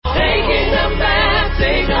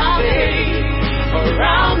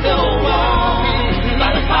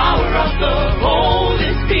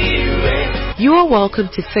are welcome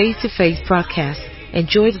to Faith to Faith broadcast.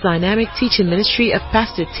 Enjoy the dynamic teaching ministry of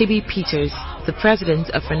Pastor T.B. Peters, the president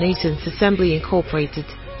of Renaissance Assembly Incorporated.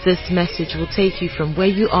 This message will take you from where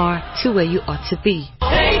you are to where you ought to be.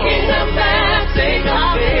 Taking the message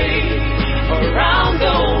of faith around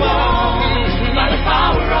the world by the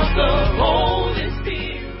power of the Holy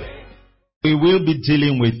Spirit. We will be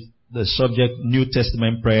dealing with the subject New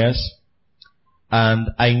Testament prayers, and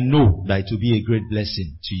I know that it will be a great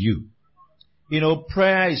blessing to you. You know,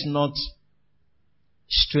 prayer is not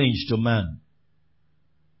strange to man.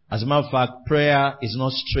 As a matter of fact, prayer is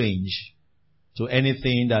not strange to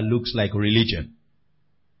anything that looks like religion.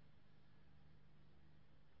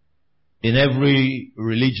 In every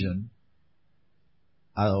religion,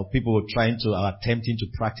 people are attempting to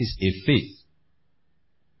practice a faith,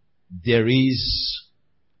 there is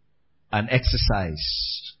an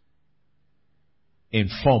exercise in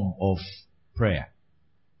form of prayer.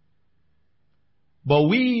 But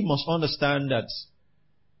we must understand that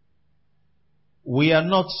we are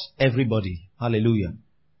not everybody. Hallelujah.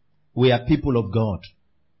 We are people of God.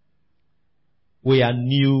 We are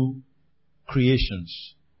new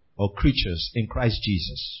creations or creatures in Christ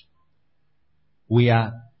Jesus. We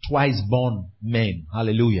are twice born men.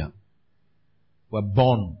 Hallelujah. We're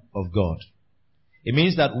born of God. It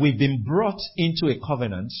means that we've been brought into a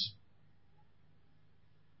covenant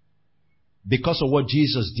because of what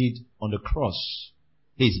Jesus did on the cross.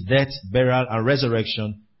 His death, burial, and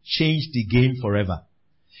resurrection changed the game forever.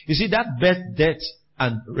 You see, that birth, death,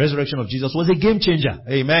 and resurrection of Jesus was a game changer.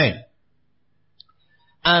 Amen.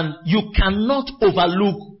 And you cannot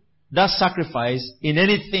overlook that sacrifice in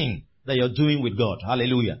anything that you're doing with God.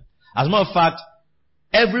 Hallelujah. As a matter of fact,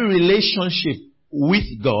 every relationship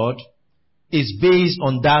with God is based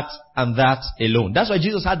on that and that alone. That's why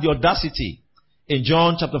Jesus had the audacity in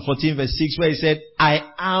John chapter 14 verse 6 where he said, I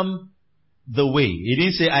am the way. He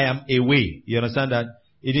didn't say I am a way. You understand that?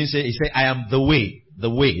 He said I am the way,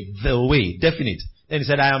 definite. Then he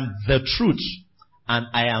said I am the truth and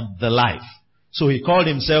I am the life. So he called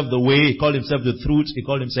himself the way, he called himself the truth, he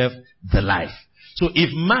called himself the life. So if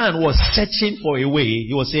man was searching for a way,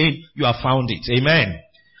 he was saying you have found it. Amen.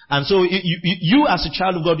 And so you as a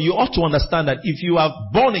child of God, you ought to understand that if you are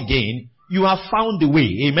born again, you have found the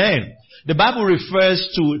way. Amen. The Bible refers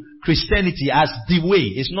to Christianity as the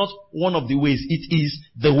way. It's not one of the ways. It is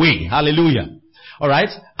the way. Hallelujah. Alright?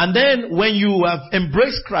 And then when you have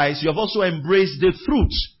embraced Christ, you have also embraced the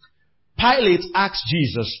truth. Pilate asked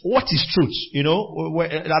Jesus, what is truth? You know,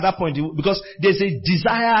 at that point, because there's a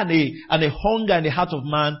desire and a hunger in the heart of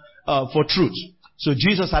man for truth. So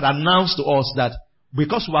Jesus had announced to us that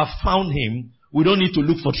because we have found him, we don't need to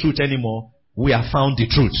look for truth anymore. We have found the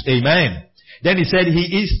truth. Amen. Then he said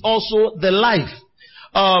he is also the life.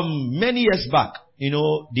 Many years back, you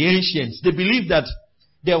know, the ancients, they believed that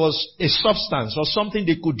there was a substance or something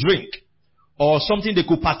they could drink or something they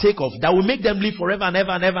could partake of that would make them live forever and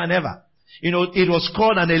ever and ever and ever. You know, it was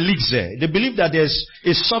called an elixir. They believe that there's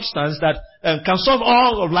a substance that can solve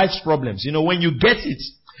all of life's problems. You know, when you get it,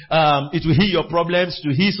 it will heal your problems, it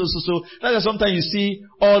will heal so. That's why sometimes you see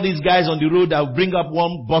all these guys on the road that will bring up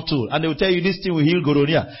one bottle and they will tell you this thing will heal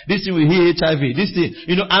gonorrhea, this thing will heal HIV, this thing,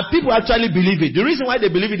 you know, and people actually believe it. The reason why they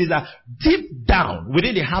believe it is that deep down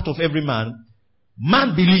within the heart of every man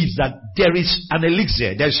believes that there is an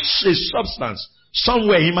elixir, there's a substance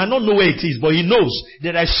somewhere. He might not know where it is, but he knows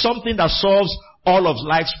that there is something that solves all of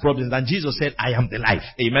life's problems. And Jesus said, I am the life.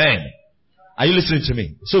 Amen. Are you listening to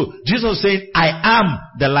me? So Jesus was saying, I am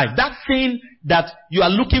the life. That thing that you are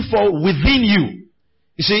looking for within you.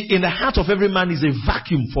 You see, in the heart of every man is a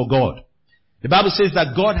vacuum for God. The Bible says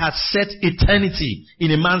that God has set eternity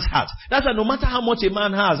in a man's heart. That's why no matter how much a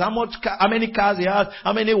man has, how many cars he has,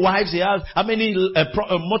 how many wives he has, how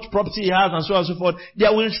much property he has, and so on and so forth,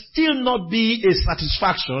 there will still not be a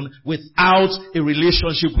satisfaction without a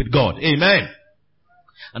relationship with God. Amen.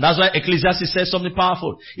 And that's why Ecclesiastes says something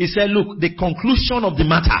powerful. He said, look, the conclusion of the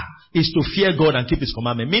matter is to fear God and keep his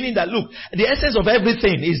commandment. Meaning that, look, the essence of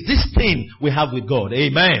everything is this thing we have with God.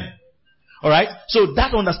 Amen. Alright? So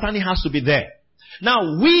that understanding has to be there.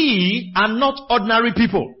 Now, we are not ordinary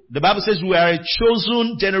people. The Bible says we are a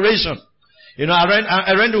chosen generation. You know,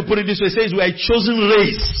 I read to put it this way. It says we are a chosen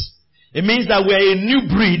race. It means that we are a new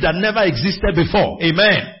breed that never existed before.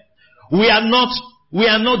 Amen. We are not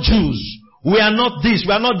Jews. We are not this, we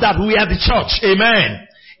are not that, we are the church. Amen.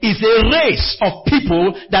 It's a race of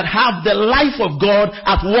people that have the life of God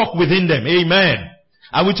at work within them. Amen.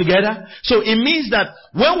 Are we together? So it means that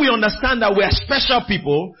when we understand that we are special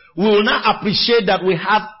people, we will now appreciate that we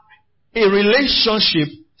have a relationship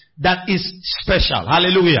that is special.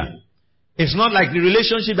 Hallelujah. It's not like the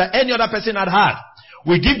relationship that any other person had had.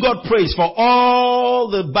 We give God praise for all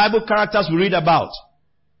the Bible characters we read about.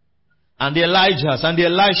 And the Elijahs, and the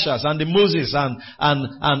Elishas, and the Moses, and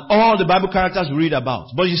all the Bible characters we read about.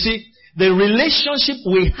 But you see, the relationship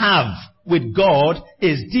we have with God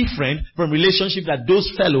is different from relationship that those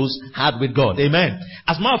fellows had with God. Amen.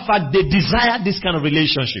 As a matter of fact, they desired this kind of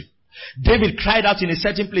relationship. David cried out in a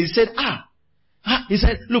certain place. He said, he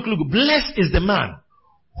said, look, blessed is the man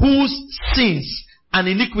whose sins and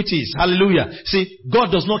iniquities, hallelujah. See,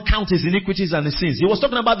 God does not count his iniquities and his sins. He was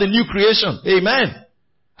talking about the new creation. Amen.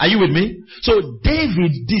 Are you with me? So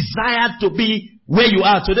David desired to be where you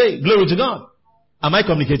are today. Glory to God. Am I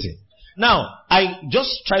communicating? Now, I just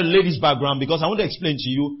try to lay this background because I want to explain to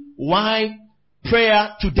you why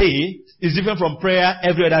prayer today is different from prayer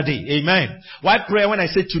every other day. Amen. Why prayer, when I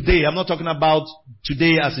say today, I'm not talking about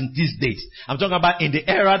today as in this date. I'm talking about in the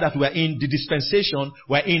era that we're in, the dispensation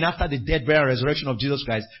we're in after the death, burial, resurrection of Jesus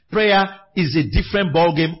Christ. Prayer is a different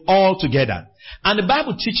ballgame altogether. And the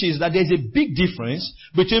Bible teaches that there's a big difference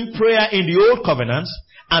between prayer in the old covenant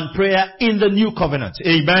and prayer in the new covenant.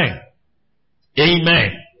 Amen.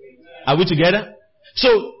 Amen. Are we together?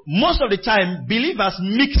 So, most of the time, believers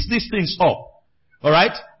mix these things up.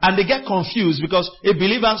 Alright? And they get confused because a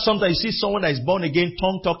believer, sometimes you see someone that is born again,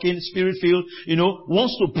 tongue-talking, spirit-filled,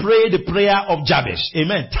 wants to pray the prayer of Jabez.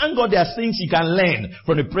 Amen. Thank God there are things you can learn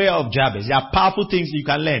from the prayer of Jabez. There are powerful things you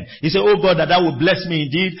can learn. He said, oh God, that will bless me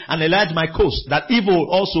indeed and enlarge my coast, that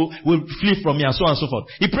evil also will flee from me, and so on and so forth.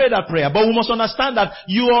 He prayed that prayer. But we must understand that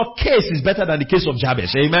your case is better than the case of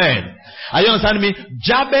Jabez. Amen. Are you understanding me?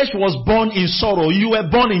 Jabez was born in sorrow. You were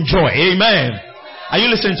born in joy. Amen. Are you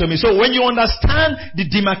listening to me? So when you understand the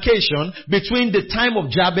demarcation between the time of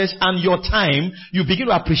Jabez and your time, you begin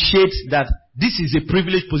to appreciate that this is a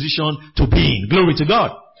privileged position to be in. Glory to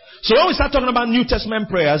God. So when we start talking about New Testament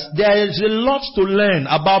prayers, there is a lot to learn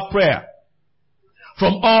about prayer.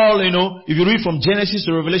 From all, if you read from Genesis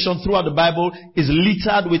to Revelation throughout the Bible, is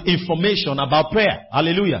littered with information about prayer.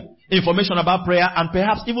 Hallelujah. Information about prayer, and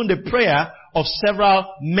perhaps even the prayer of several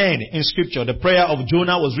men in scripture. The prayer of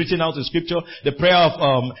Jonah was written out in scripture. The prayer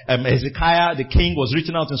of Hezekiah, the king, was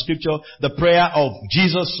written out in scripture. The prayer of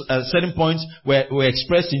Jesus, certain points were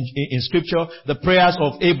expressed in scripture. The prayers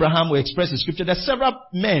of Abraham were expressed in scripture. There are several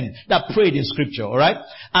men that prayed in scripture, alright?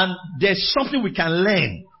 And there's something we can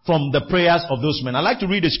learn from the prayers of those men. I like to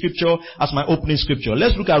read the scripture as my opening scripture.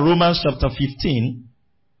 Let's look at Romans chapter 15.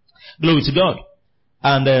 Glory to God.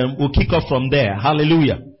 And we'll kick off from there.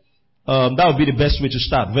 Hallelujah. That would be the best way to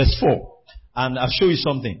start. Verse 4. And I'll show you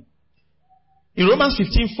something. In Romans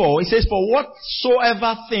 15:4, it says, for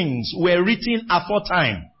whatsoever things were written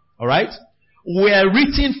aforetime, alright, were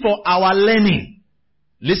written for our learning.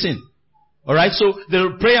 Listen. Alright, so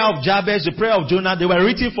the prayer of Jabez, the prayer of Jonah, they were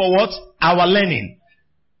written for what? Our learning.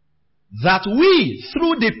 That we,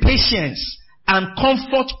 through the patience and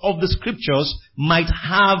comfort of the scriptures, might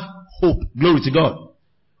have hope. Glory to God.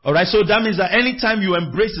 Alright, so that means that anytime you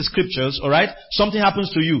embrace the scriptures, alright, something happens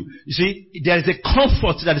to you. You see, there is a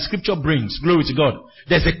comfort that the scripture brings. Glory to God.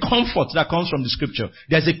 There's a comfort that comes from the scripture.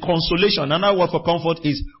 There's a consolation. Another word for comfort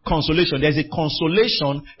is consolation. There's a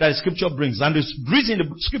consolation that the scripture brings. And the reason the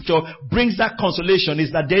scripture brings that consolation is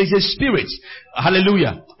that there is a spirit,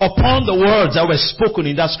 hallelujah, upon the words that were spoken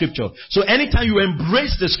in that scripture. So anytime you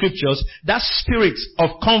embrace the scriptures, that spirit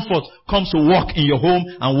of comfort comes to work in your home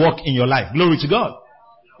and work in your life. Glory to God.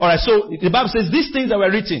 Alright, so the Bible says these things that were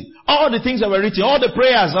written, all the things that were written, all the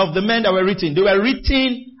prayers of the men that were written, they were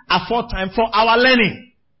written aforetime for our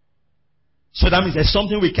learning. So that means there's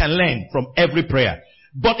something we can learn from every prayer.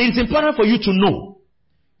 But it's important for you to know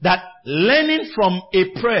that learning from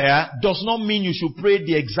a prayer does not mean you should pray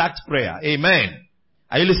the exact prayer. Amen.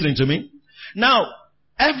 Are you listening to me? Now,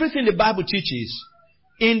 everything the Bible teaches,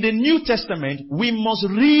 in the New Testament, we must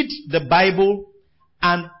read the Bible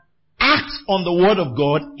and act on the word of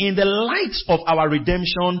God in the light of our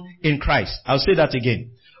redemption in Christ. I'll say that again.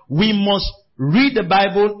 We must read the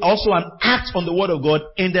Bible also and act on the word of God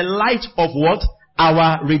in the light of what?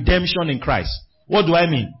 Our redemption in Christ. What do I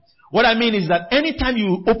mean? What I mean is that anytime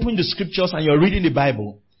you open the scriptures and you're reading the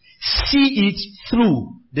Bible, see it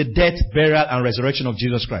through the death, burial, and resurrection of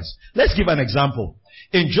Jesus Christ. Let's give an example.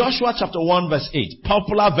 In Joshua chapter 1 verse 8,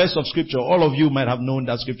 popular verse of scripture, all of you might have known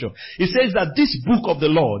that scripture. It says that this book of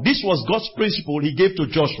the law, this was God's principle he gave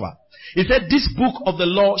to Joshua. He said, this book of the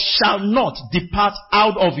law shall not depart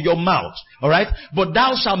out of your mouth. Alright? But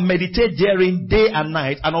thou shalt meditate therein day and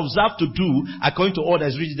night and observe to do according to all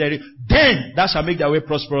that is written therein. Then thou shalt make thy way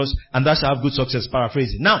prosperous and thou shalt have good success.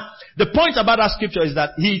 Paraphrasing. Now, the point about that scripture is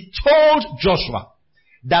that he told Joshua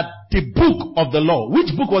that the book of the law,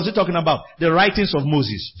 which book was he talking about? The writings of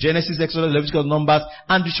Moses, Genesis, Exodus, Leviticus, Numbers,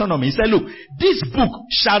 and Deuteronomy. He said, look, this book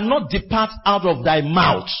shall not depart out of thy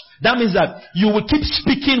mouth. That means that you will keep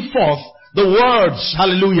speaking forth the words,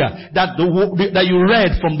 hallelujah, that you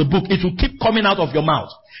read from the book. It will keep coming out of your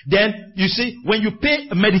mouth. Then, you see, when you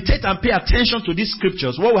meditate and pay attention to these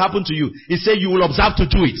scriptures, what will happen to you? He said you will observe to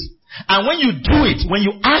do it. And when you do it, when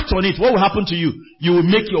you act on it, what will happen to you? You will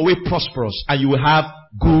make your way prosperous and you will have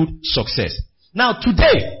good success. Now,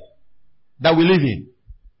 today that we live in,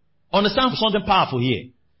 understand something powerful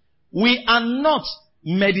here. We are not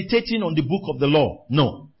meditating on the book of the law.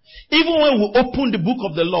 No. Even when we open the book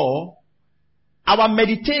of the law, our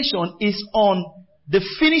meditation is on the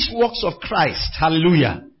finished works of Christ.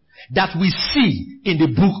 Hallelujah. That we see in the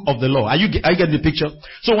book of the law. Are you getting the picture?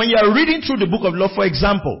 So when you are reading through the book of the law, for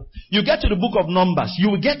example, you get to the book of Numbers, you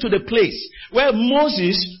will get to the place where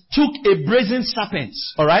Moses took a brazen serpent,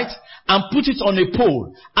 alright, and put it on a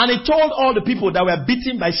pole. And he told all the people that were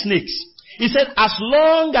beaten by snakes, he said, as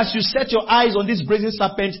long as you set your eyes on this brazen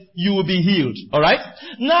serpent, you will be healed. Alright?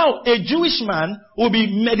 Now, a Jewish man will be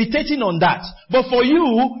meditating on that. But for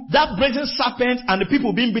you, that brazen serpent and the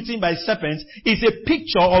people being beaten by serpents is a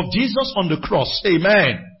picture of Jesus on the cross.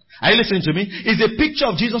 Amen. Are you listening to me? It's a picture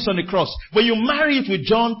of Jesus on the cross. When you marry it with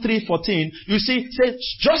John 3:14, you see, say,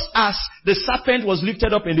 just as the serpent was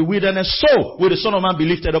lifted up in the wilderness, so will the Son of Man be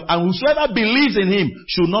lifted up. And whosoever believes in him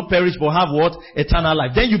should not perish but have what? Eternal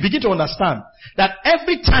life. Then you begin to understand that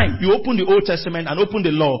every time you open the Old Testament and open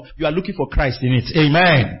the law, you are looking for Christ in it.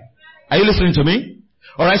 Amen. Are you listening to me?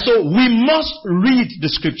 Alright, so we must read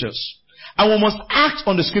the scriptures. And we must act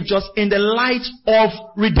on the scriptures in the light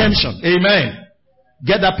of redemption. Amen.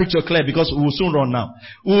 Get that picture clear because we will soon run now.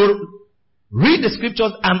 We will read the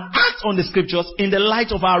scriptures and act on the scriptures in the light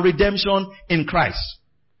of our redemption in Christ.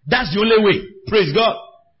 That's the only way. Praise God.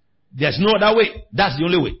 There's no other way. That's the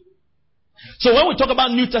only way. So when we talk about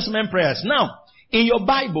New Testament prayers, now, in your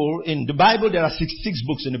Bible, in the Bible, there are 66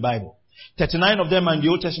 books in the Bible. 39 of them are in the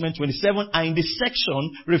Old Testament, 27 are in the section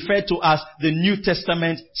referred to as the New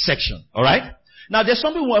Testament section. Alright? Now there's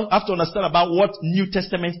something we have to understand about what New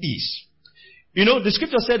Testament is. You know, the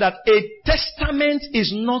scripture said that a testament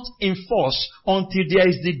is not enforced until there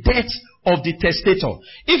is the death of the testator.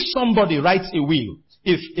 If somebody writes a will,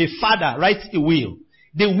 if a father writes a will,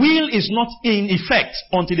 the will is not in effect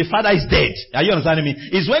until the father is dead. Are you understanding me?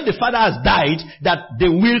 It's when the father has died that the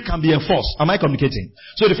will can be enforced. Am I communicating?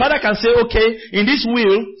 So the father can say, okay, in this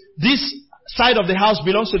will, this side of the house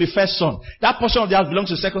belongs to the first son. That portion of the house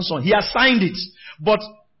belongs to the second son. He has signed it. But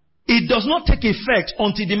it does not take effect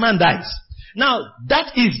until the man dies. Now,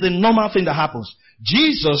 that is the normal thing that happens.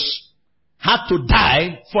 Jesus had to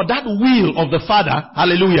die for that will of the Father,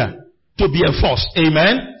 hallelujah, to be enforced.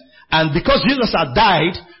 Amen. And because Jesus had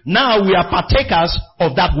died, now we are partakers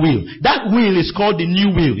of that will. That will is called the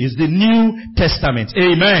new will. It's the New Testament.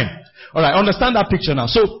 Amen. Alright, understand that picture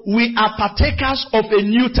now. So, we are partakers of a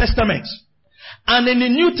New Testament. And in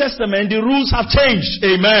the New Testament, the rules have changed.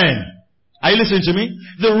 Amen. Are you listening to me?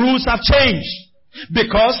 The rules have changed.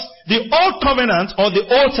 Because the Old Covenant or the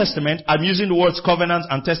Old Testament, I'm using the words covenant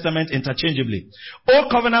and testament interchangeably.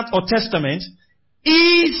 Old Covenant or Testament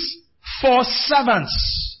is for servants.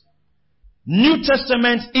 New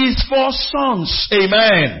Testament is for sons.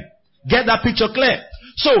 Amen. Get that picture clear.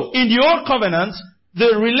 So, in the Old Covenant,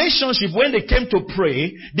 the relationship, when they came to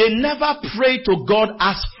pray, they never prayed to God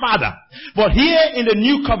as Father. But here in the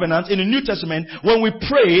New Covenant, in the New Testament, when we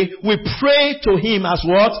pray to Him as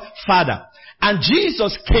what? Father. And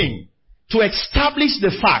Jesus came to establish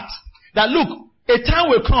the fact that, look, a time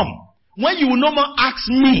will come when you will no more ask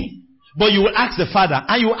me, but you will ask the Father,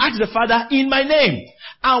 and you will ask the Father in my name.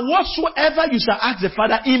 And whatsoever you shall ask the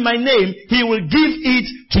Father in my name, He will give it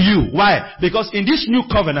to you. Why? Because in this new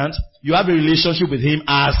covenant, you have a relationship with Him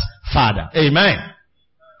as Father. Amen.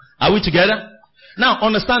 Are we together? Now,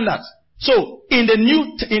 understand that. So, when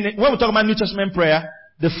we talk about New Testament prayer,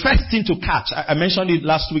 the first thing to catch, I mentioned it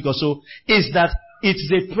last week or so, is that it's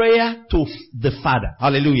a prayer to the Father.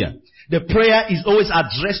 Hallelujah. The prayer is always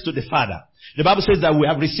addressed to the Father. The Bible says that we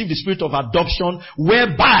have received the spirit of adoption,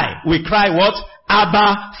 whereby we cry what?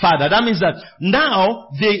 Abba, Father. That means that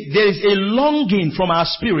now there is a longing from our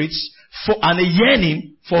spirits and a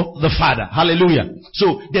yearning for the Father. Hallelujah.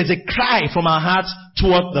 So there's a cry from our hearts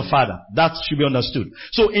toward the Father. That should be understood.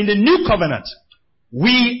 So in the new covenant,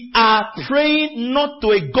 we are praying not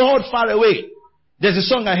to a God far away. There's a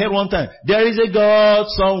song I heard one time. There is a God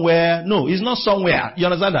somewhere. No, He's not somewhere. You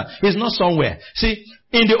understand that? He's not somewhere. See,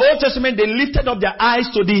 in the Old Testament, they lifted up their eyes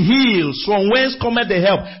to the hills from whence cometh the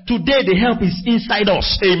help. Today, the help is inside us.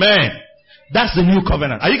 Amen. That's the new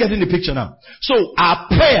covenant. Are you getting the picture now? So our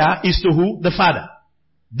prayer is to who? The Father.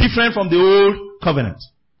 Different from the old covenant.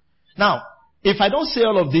 Now, if I don't say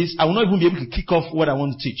all of this, I will not even be able to kick off what I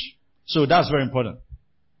want to teach. So that's very important.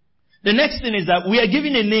 The next thing is that we are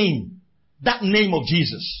given a name. That name of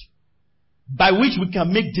Jesus. By which we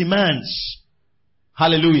can make demands.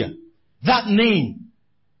 Hallelujah. That name.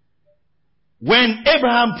 When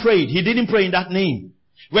Abraham prayed, he didn't pray in that name.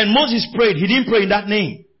 When Moses prayed, he didn't pray in that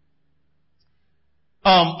name.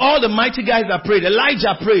 All the mighty guys that prayed,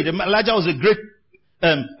 Elijah prayed. Elijah was a great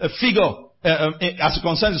figure as it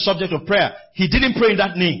concerns the subject of prayer. He didn't pray in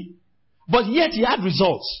that name. But yet he had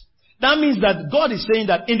results. That means that God is saying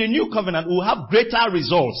that in the new covenant we will have greater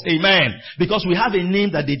results. Amen. Because we have a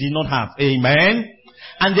name that they did not have. Amen.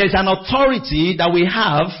 And there's an authority that we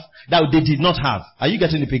have that they did not have. Are you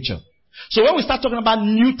getting the picture? So when we start talking about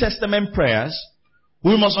New Testament prayers,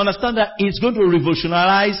 we must understand that it's going to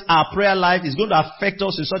revolutionize our prayer life. It's going to affect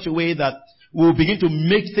us in such a way that we will begin to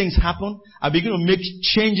make things happen and begin to make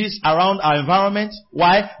changes around our environment.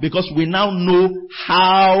 Why? Because we now know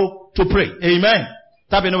how to pray. Amen.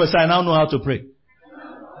 Tap in over, say, I now know how to pray.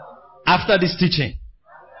 After this teaching,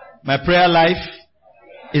 my prayer life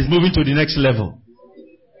is moving to the next level.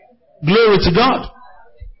 Glory to God.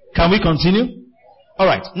 Can we continue?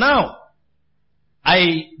 Alright, now,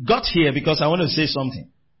 I got here because I want to say something.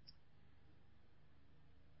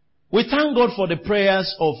 We thank God for the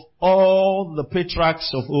prayers of all the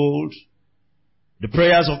patriarchs of old. The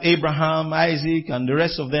prayers of Abraham, Isaac, and the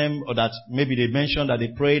rest of them, or that maybe they mentioned that they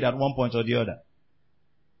prayed at one point or the other.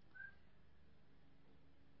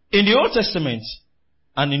 In the Old Testament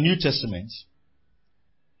and the New Testament,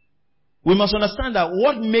 we must understand that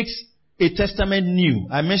what makes a testament new.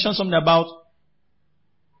 I mentioned something about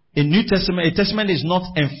a New Testament. A testament is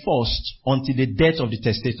not enforced until the death of the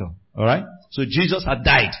testator. Alright? So Jesus had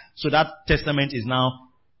died. So that testament is now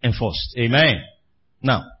enforced. Amen.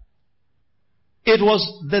 Now, it was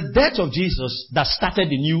the death of Jesus that started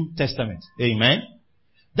the New Testament. Amen.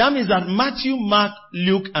 That means that Matthew, Mark,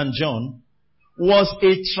 Luke, and John was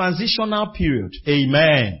a transitional period.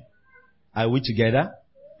 Amen. Are we together?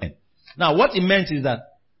 Now, what it meant is that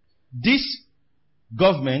this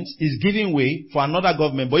government is giving way for another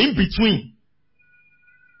government, but in between,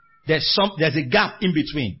 there's a gap in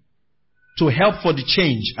between to help for the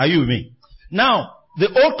change. Are you with me? Now, the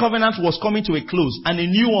old covenant was coming to a close and a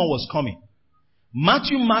new one was coming.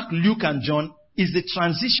 Matthew, Mark, Luke, and John is the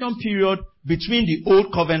transition period between the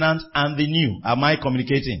old covenant and the new. Am I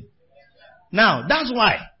communicating? Now, that's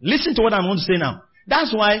why, listen to what I'm going to say now.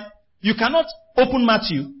 That's why you cannot open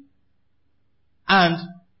Matthew and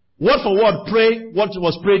word for word pray what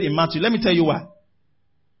was prayed in Matthew. Let me tell you why.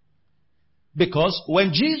 Because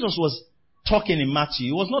when Jesus was talking in Matthew,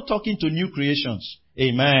 he was not talking to new creations.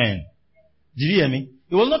 Amen. Did you hear me?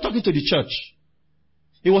 He was not talking to the church.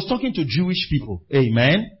 He was talking to Jewish people.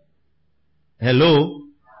 Amen. Hello.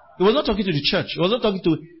 He was not talking to the church. He was not talking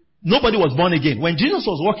to... Nobody was born again. When Jesus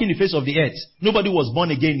was walking the face of the earth, nobody was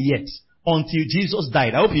born again yet. Until Jesus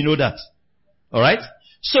died. I hope you know that. Alright?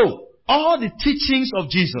 So, all the teachings of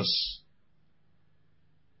Jesus,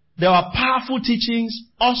 there are powerful teachings,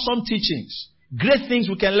 awesome teachings, great things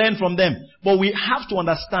we can learn from them. But we have to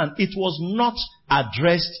understand it was not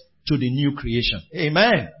addressed to the new creation.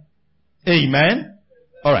 Amen. Amen.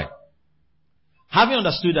 Alright. Having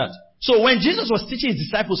understood that. So when Jesus was teaching his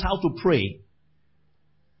disciples how to pray,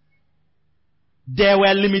 there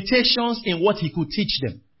were limitations in what he could teach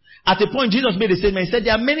them. At a point, Jesus made a statement. He said,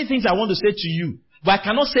 there are many things I want to say to you, but I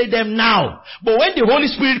cannot say them now. But when the Holy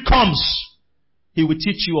Spirit comes, he will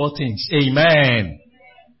teach you all things. Amen.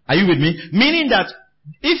 Are you with me? Meaning that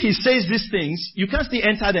if he says these things, you can't still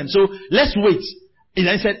enter them. So let's wait. And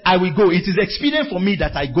I said, I will go. It is expedient for me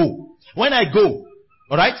that I go. When I go,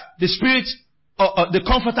 alright, the Spirit, the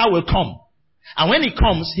Comforter will come. And when he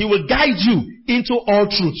comes, he will guide you into all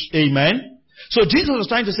truth. Amen. So Jesus was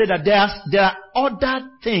trying to say that there are other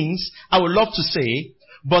things I would love to say,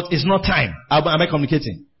 but it's not time. Am I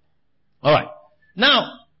communicating? Alright.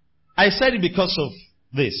 Now, I said it because of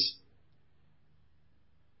this.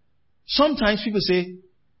 Sometimes people say,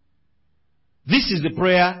 this is the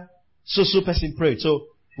prayer so person prayed. So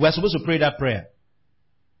we're supposed to pray that prayer.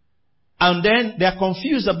 And then they're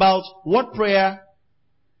confused about what prayer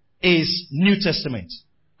is New Testament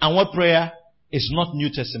and what prayer is not New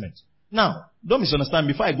Testament. Now, don't misunderstand.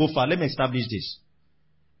 Before I go far, let me establish this.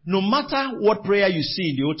 No matter what prayer you see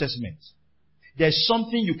in the Old Testament, there's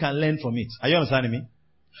something you can learn from it. Are you understanding me?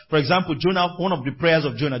 For example, Jonah, one of the prayers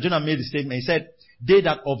of Jonah made a statement. He said, they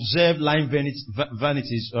that observe lying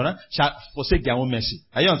vanities shall forsake their own mercy.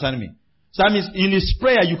 Are you understanding me? So that means in his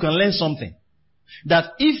prayer you can learn something.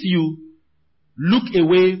 that if you look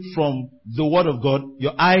away from the word of God,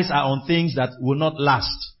 your eyes are on things that will not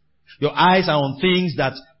last. Your eyes are on things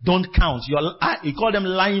that don't count. You call them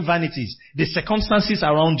lying vanities. The circumstances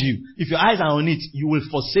around you. If your eyes are on it, you will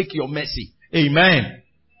forsake your mercy. Amen.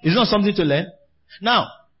 It's not something to learn. Now,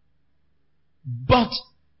 but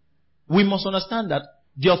we must understand that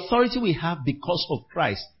the authority we have because of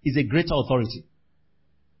Christ is a greater authority.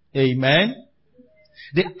 Amen.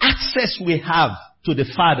 The access we have to the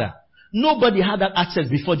Father, nobody had that access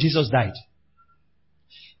before Jesus died.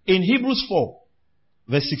 In Hebrews 4,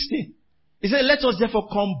 verse 16, it said, let us therefore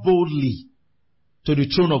come boldly to the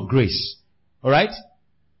throne of grace. Alright?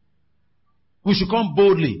 We should come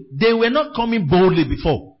boldly. They were not coming boldly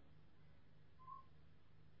before.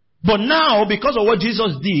 But now, because of what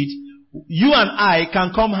Jesus did, you and I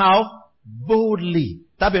can come how? Boldly.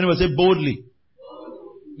 Tap your neighbor, say boldly.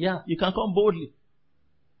 Yeah, you can come boldly.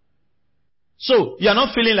 So, you are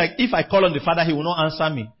not feeling like if I call on the Father, He will not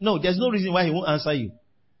answer me. No, there's no reason why He won't answer you.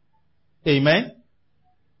 Amen?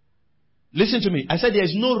 Listen to me. I said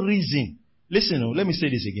there's no reason. Listen, let me say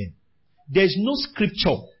this again. There's no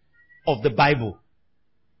scripture of the Bible.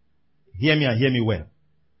 Hear me and hear me well.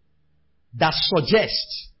 That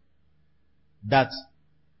suggests that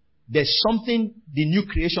there's something the new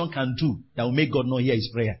creation can do that will make God not hear His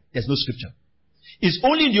prayer. There's no scripture. It's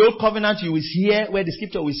only in the old covenant you will hear where the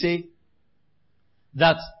scripture will say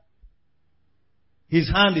that His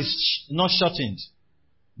hand is not shortened,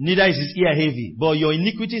 neither is His ear heavy, but your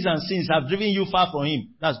iniquities and sins have driven you far from Him.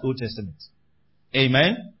 That's the Old Testament.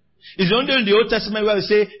 Amen. It's only in the Old Testament where we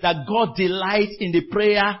say that God delights in the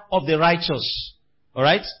prayer of the righteous.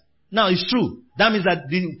 Alright? Now it's true. That means that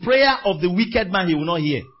the prayer of the wicked man He will not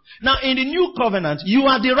hear. Now in the new covenant, you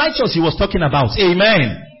are the righteous He was talking about.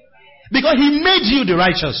 Amen. Because He made you the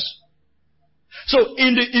righteous. So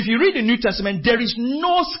if you read the New Testament, there is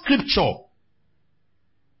no scripture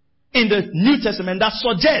in the New Testament that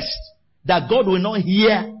suggests that God will not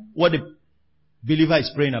hear what the believer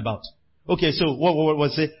is praying about. Okay, so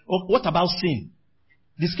what about sin?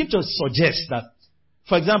 The scripture suggests that,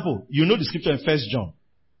 for example, you know the scripture in 1 John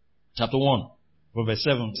chapter 1, from verse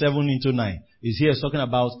 7 into 9. Is here talking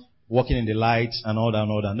about walking in the light and all that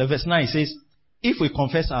and all that. And verse 9 says, if we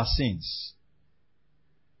confess our sins,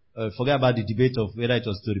 forget about the debate of whether it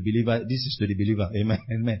was to the believer. This is to the believer. Amen.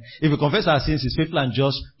 Amen. If we confess our sins, He's faithful and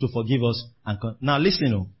just to forgive us. Now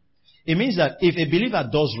listen, it means that if a believer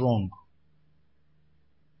does wrong,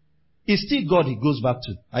 it's still God He goes back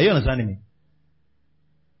to. Are you understanding me?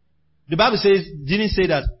 The Bible says, didn't say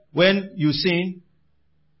that when you sin,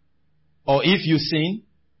 or if you sin,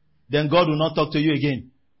 then God will not talk to you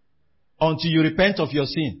again until you repent of your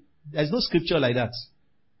sin. There's no scripture like that.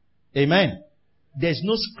 Amen. There's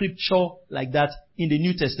no scripture like that in the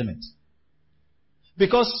New Testament.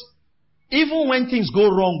 Because even when things go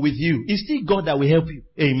wrong with you, it's still God that will help you.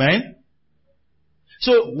 Amen.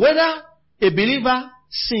 So whether a believer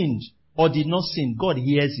sinned or did not sin, God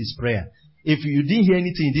hears his prayer. If you didn't hear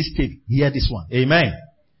anything in this tape, hear this one. Amen.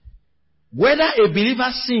 Whether a believer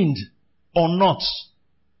sinned or not,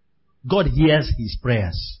 God hears his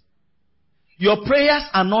prayers. Your prayers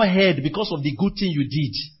are not heard because of the good thing you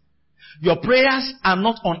did. Your prayers are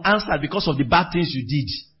not unanswered because of the bad things you did.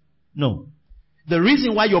 No. The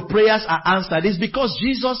reason why your prayers are answered is because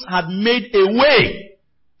Jesus had made a way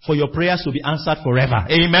for your prayers to be answered forever.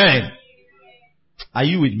 Amen. Are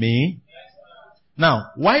you with me?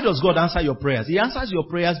 Now, why does God answer your prayers? He answers your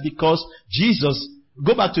prayers because Jesus,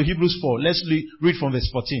 go back to Hebrews 4. Let's read from verse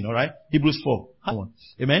 14, alright? Hebrews 4.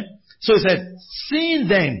 Amen. So he said, seeing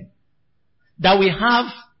then that we have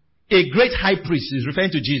a great high priest, is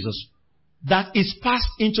referring to Jesus, that is passed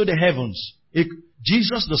into the heavens,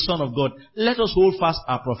 Jesus the Son of God, let us hold fast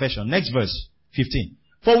our profession. Next verse, 15.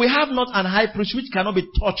 For we have not an high priest which cannot be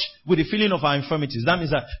touched with the feeling of our infirmities. That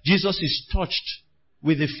means that Jesus is touched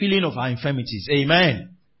with the feeling of our infirmities.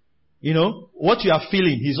 Amen. You know, what you are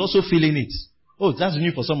feeling, He's also feeling it. Oh, that's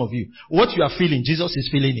new for some of you. What you are feeling, Jesus is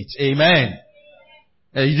feeling it. Amen.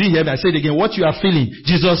 You didn't hear me. I said it again. What you are feeling,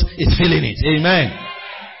 Jesus is feeling it. Amen.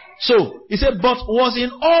 So, He said, but was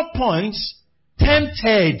in all points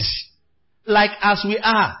tempted like as we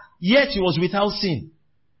are, yet He was without sin.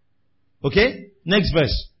 Okay? Next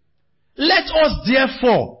verse. Let us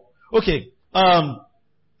therefore, okay,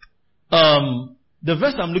 the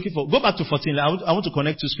verse I'm looking for, go back to 14. I want to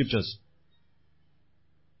connect two scriptures.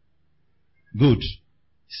 Good.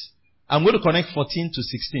 I'm going to connect 14 to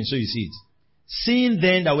 16 so you see it. Seeing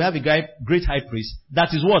then that we have a great high priest, that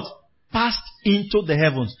is what? Passed into the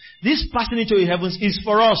heavens. This passing into the heavens is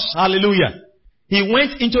for us. Hallelujah. He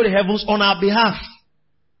went into the heavens on our behalf.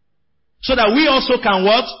 So that we also can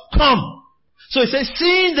what? Come. So it says,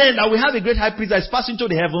 seeing then that we have a great high priest that is passing through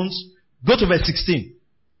the heavens, go to verse 16.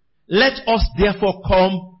 Let us therefore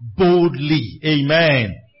come boldly.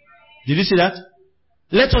 Amen. Did you see that?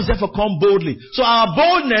 Let us therefore come boldly. So our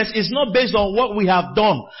boldness is not based on what we have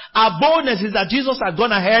done. Our boldness is that Jesus has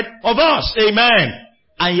gone ahead of us. Amen.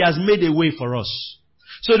 And He has made a way for us.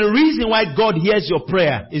 So the reason why God hears your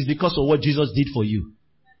prayer is because of what Jesus did for you.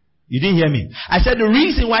 You didn't hear me. I said the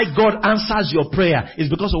reason why God answers your prayer is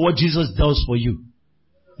because of what Jesus does for you.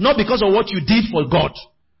 Not because of what you did for God.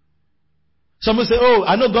 Some will say, oh,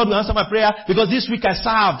 I know God will answer my prayer because this week I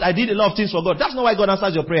served. I did a lot of things for God. That's not why God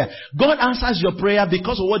answers your prayer. God answers your prayer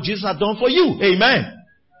because of what Jesus has done for you. Amen.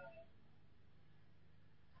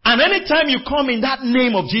 And anytime you come in that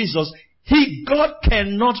name of Jesus, God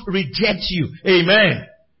cannot reject you. Amen.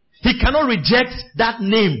 He cannot reject that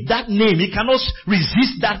name. That name. He cannot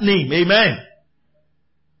resist that name. Amen.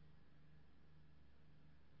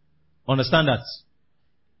 Understand that?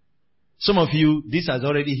 Some of you, this has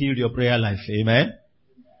already healed your prayer life. Amen.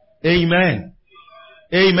 Amen.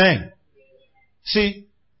 Amen. See,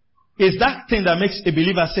 it's that thing that makes a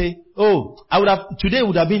believer say, oh, today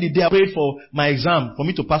would have been the day I prayed for my exam, for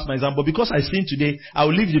me to pass my exam, but because I sinned today, I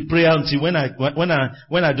will leave the prayer until when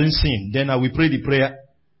I don't sin, then I will pray the prayer.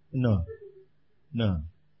 No.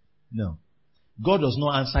 God does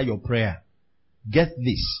not answer your prayer. Get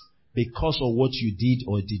this, because of what you did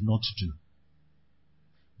or did not do.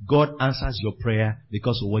 God answers your prayer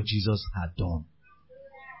because of what Jesus had done.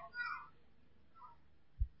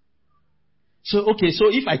 So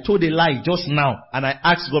if I told a lie just now and I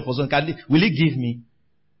asked God for something, will He give me?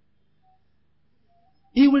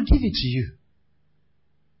 He will give it to you.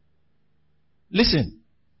 Listen,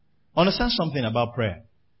 understand something about prayer.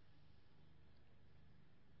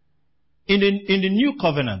 In the new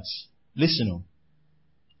covenant, listen,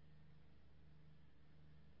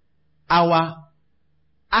 our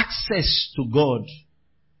access to God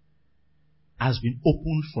has been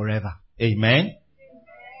opened forever. Amen.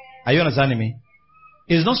 Are you understanding me?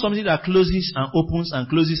 It's not something that closes and opens and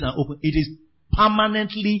closes and opens. It is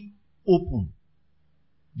permanently open.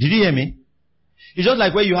 Did you hear me? It's just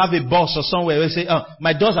like when you have a boss or somewhere where you say,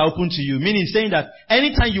 my doors are open to you. Meaning saying that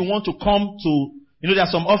anytime you want to come to, there are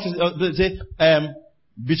some offices, they say,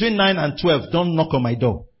 between 9 and 12, don't knock on my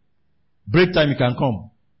door. Break time you can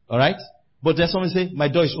come. Alright? But there's someone say, my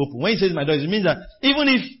door is open. When he says my door, it means that even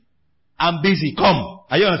if I'm busy, come.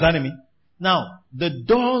 Are you understanding me? Now, the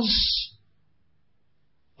doors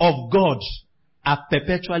of God are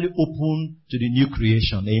perpetually open to the new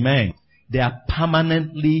creation. Amen. They are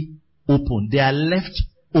permanently open. They are left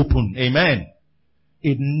open. Amen.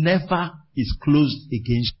 It never is closed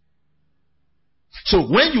against you. So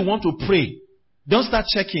when you want to pray, don't start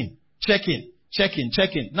checking.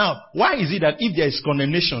 Now, why is it that if there is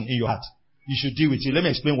condemnation in your heart, you should deal with it? Let me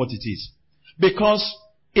explain what it is. Because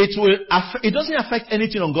it doesn't affect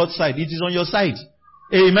anything on God's side. It is on your side.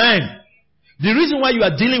 Amen. The reason why you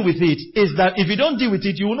are dealing with it is that if you don't deal with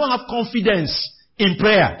it, you will not have confidence in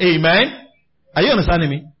prayer. Amen. Are you understanding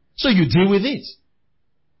me? So you deal with it.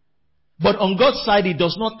 But on God's side, it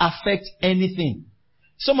does not affect anything.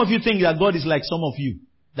 Some of you think that God is like some of you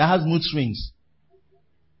that has mood swings.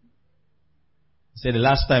 Say the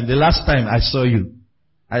last time I saw you,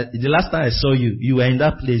 you were in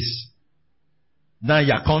that place. Now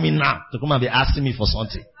you are coming now to come and be asking me for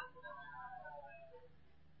something.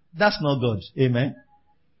 That's not God. Amen.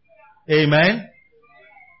 Amen.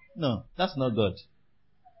 No, that's not God.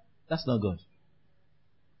 That's not God.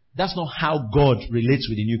 That's not how God relates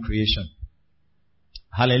with the new creation.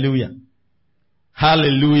 Hallelujah.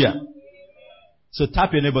 Hallelujah. So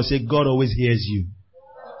tap your neighbor and say, God always hears you.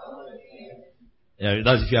 Yeah,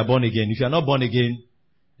 that's if you are born again. If you are not born again,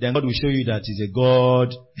 then God will show you that He's a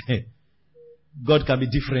God. God can be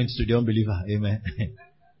different to the unbeliever. Amen.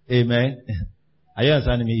 Amen. Are you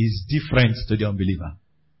understanding me? He's different to the unbeliever.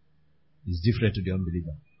 He's different to the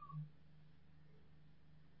unbeliever.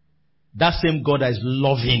 That same God that is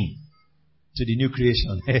loving to the new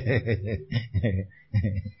creation.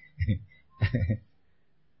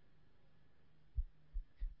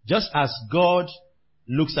 Just as God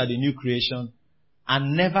looks at the new creation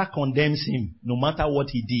and never condemns him, no matter what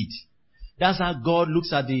he did. That's how God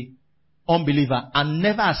looks at the unbeliever and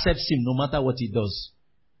never accepts him, no matter what he does.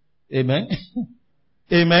 Amen.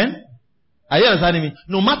 Amen. Are you understanding me?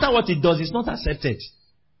 No matter what he does, it's not accepted.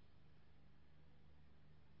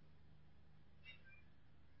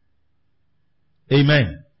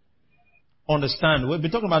 Amen. Understand. We've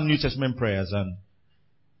been talking about New Testament prayers, and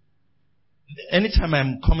anytime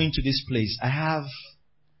I'm coming to this place, I have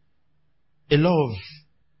a lot of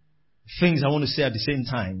things I want to say at the same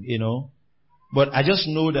time, But I just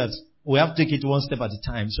know that we have to take it one step at a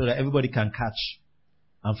time so that everybody can catch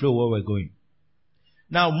and flow where we're going.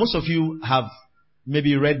 Now, most of you have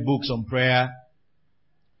maybe read books on prayer.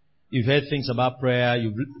 You've heard things about prayer.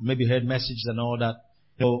 You've maybe heard messages and all that.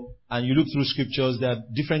 And you look through scriptures. There are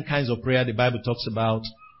different kinds of prayer the Bible talks about.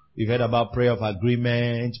 You've heard about prayer of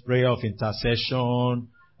agreement, prayer of intercession,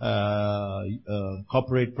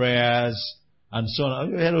 corporate prayers, and so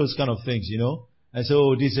on. You heard those kind of things, And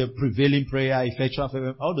so this is a prevailing prayer, effectual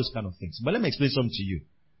prayer, all those kind of things. But let me explain something to you.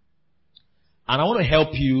 And I want to help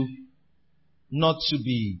you not to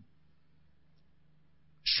be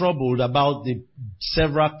troubled about the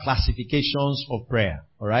several classifications of prayer.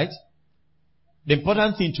 Alright? The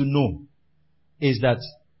important thing to know is that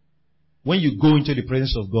when you go into the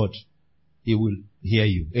presence of God, He will hear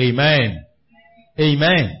you. Amen.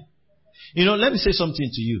 Amen. Let me say something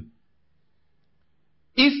to you.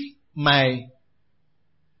 If my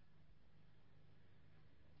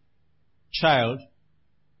child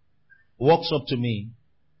walks up to me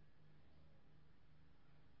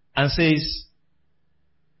and says,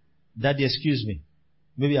 Daddy, excuse me.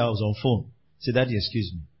 Maybe I was on phone. Say, Daddy,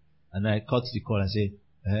 excuse me. And I cut the call and say,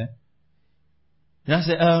 And I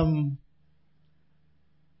say,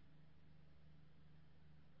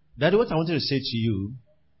 Daddy, what I wanted to say to you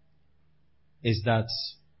is that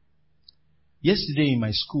yesterday in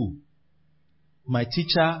my school, my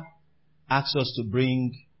teacher asked us to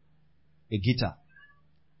bring a guitar.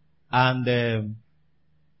 And then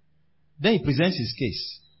he presents his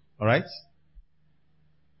case. Alright?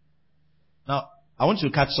 Now, I want you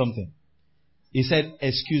to catch something. He said,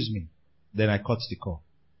 excuse me. Then I cut the call.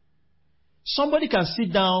 Somebody can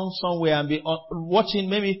sit down somewhere and be watching.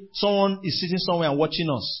 Maybe someone is sitting somewhere and watching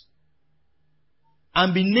us.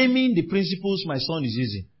 And be naming the principles my son is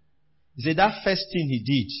using. He said that first thing he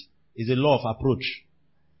did is a law of approach.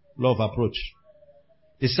 Law of approach.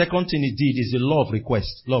 The second thing he did is the law of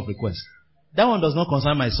request. Law of request. That one does not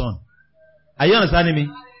concern my son. Are you understanding me?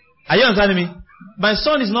 Are you understanding me? My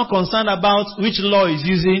son is not concerned about which law he's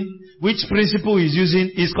using, which principle he's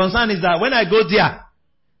using. His concern is that when I go there,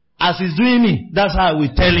 as he's doing me, that's how I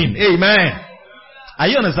will tell him. Amen. Are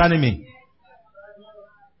you understanding me?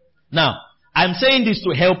 Now, I'm saying this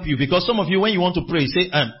to help you because some of you, when you want to pray,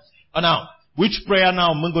 say, now, which prayer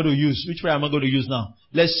now am I going to use? Which prayer am I going to use now?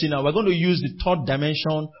 Let's see now. We're going to use the third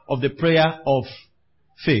dimension of the prayer of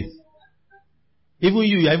faith. Even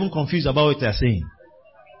you're even confused about what they're saying.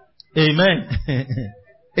 Amen.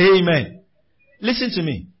 Amen. Listen to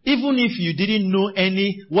me. Even if you didn't know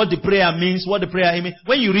what the prayer means,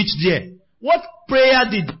 when you reach there, what prayer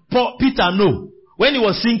did Peter know? When he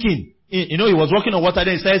was sinking, he was walking on water,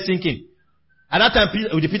 then he started sinking. At that time,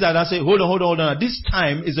 Peter said, hold on. This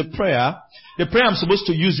time is a prayer. The prayer I'm supposed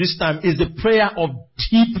to use this time is the prayer of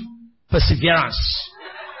deep perseverance.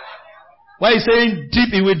 Why he's saying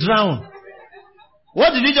deep, he will drown.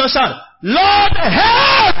 What did he just shout? Lord,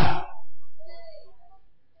 help!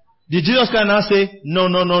 Did Jesus Christ now say, no,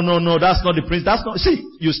 that's not the prince. That's not, see,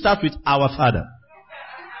 you start with our Father.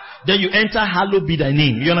 Then you enter, hallowed be thy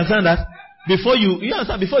name. You understand that? Before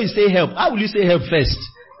you say help, how will you say help first?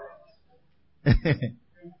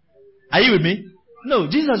 Are you with me? No,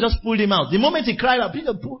 Jesus just pulled him out. The moment he cried out,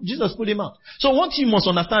 Jesus pulled him out. So what you must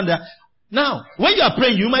understand that, now, when you are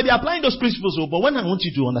praying, you might be applying those principles, but when I want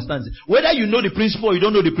you to understand it, whether you know the principle or you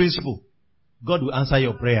don't know the principle, God will answer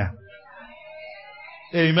your prayer.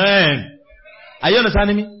 Amen. Are you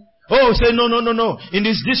understanding me? Oh, say no. In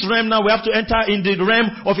this realm now, we have to enter in the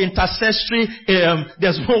realm of intercessory.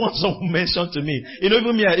 There's one someone mentioned to me.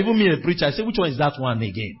 Even me, a preacher, I say, which one is that one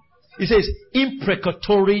again? He says,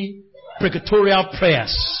 imprecatory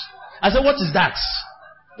prayers. I said, what is that?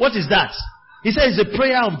 What is that? He says, it's a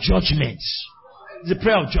prayer of judgment. It's a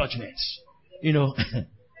prayer of judgment.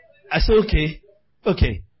 I said,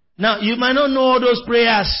 okay. Now, you might not know all those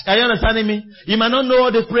prayers. Are you understanding me? You might not know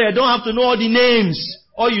all the prayer. Don't have to know all the names.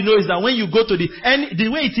 All you know is that when you go to the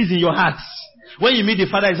way it is in your heart, when you meet the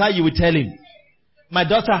Father is how you will tell him. My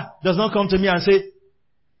daughter does not come to me and say,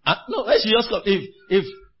 no, she just come.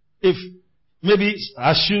 If maybe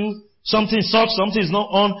her shoe, something soft, something is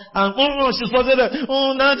not on, and she's supposed to say,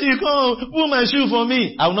 Daddy, come, pull my shoe for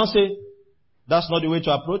me. I will not say, that's not the way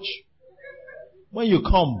to approach. When you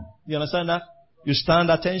come, you understand that? You stand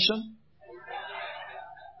attention.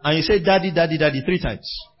 And you say, Daddy, 3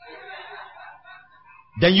 times.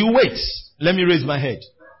 Then you wait. Let me raise my head.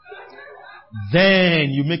 Then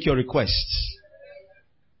you make your request.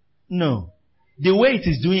 No. The way it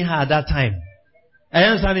is doing her at that time. Are you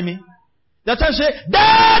understanding me? That time say,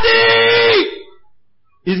 Daddy!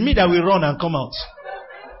 It's me that will run and come out.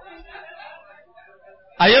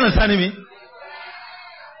 Are you understanding me?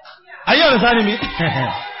 Are you understanding me?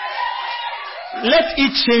 Let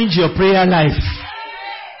it change your prayer life.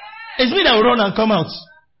 It's me that will run and come out.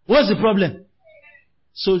 What's the problem?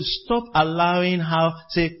 So stop allowing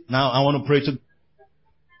say, now I want to pray to.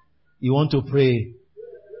 You want to pray.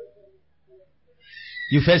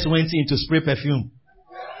 You first went in to spray perfume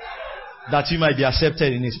that you might be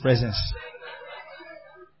accepted in His presence.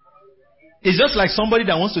 It's just like somebody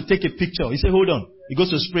that wants to take a picture. He say, hold on. He goes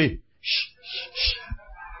to spray. Shh, shh, shh.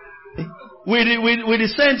 With the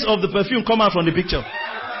scent of the perfume come out from the picture.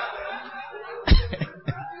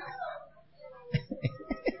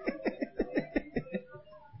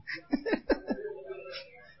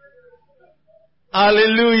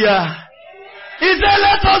 Hallelujah. He said,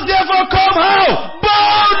 let us therefore come how?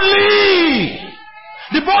 Boldly.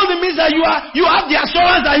 The boldly means that you have the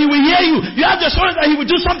assurance that He will hear you. You have the assurance that He will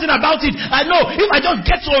do something about it. I know if I just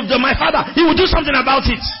get to my Father, He will do something about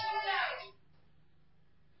it.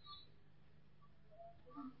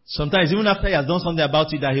 Sometimes even after He has done something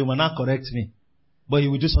about it, that He will not correct me. But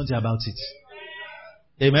He will do something about it.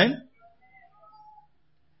 Amen?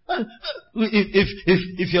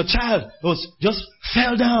 If your child just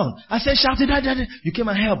fell down, I said, shouted, Dad, you came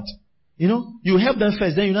and helped. You help them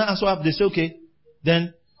first, then you now ask what they say, okay.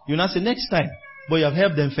 Then you now say next time. But you have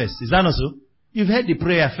helped them first. Is that not so? You've heard the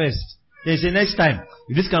prayer first. Then you say next time,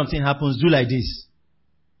 if this kind of thing happens, do like this.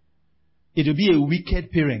 It will be a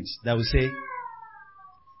wicked parent that will say,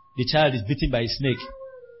 the child is bitten by a snake.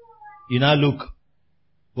 You now look.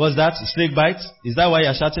 What's that? A snake bite? Is that why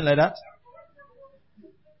you're shouting like that?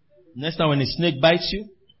 Next time when a snake bites you,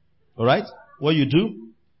 alright, what you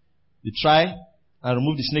do, you try and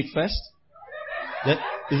remove the snake first.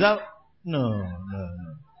 Is that? No.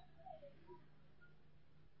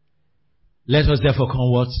 Let us therefore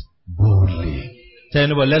come what? Boldly. Tell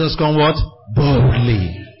anybody, let us come what?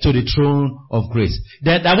 Boldly to the throne of grace.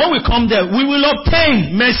 That when we come there, we will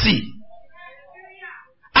obtain mercy.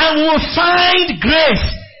 And we will find grace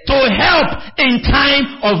to help in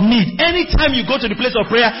time of need. Anytime you go to the place of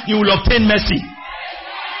prayer, you will obtain mercy.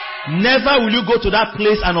 Never will you go to that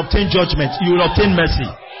place and obtain judgment. You will obtain mercy.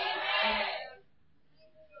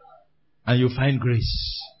 And you find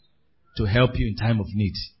grace to help you in time of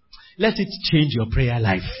need. Let it change your prayer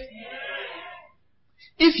life.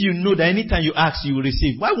 If you know that anytime you ask, you will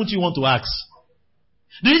receive, why wouldn't you want to ask?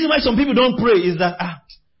 The reason why some people don't pray is that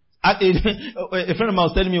a friend of mine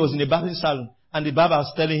was telling me he was in a barbering salon, and the barber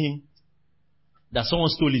was telling him that someone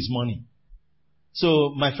stole his money.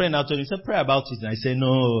 So my friend now told him, he said, pray about it. And I said,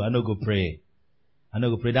 no, I don't go pray. I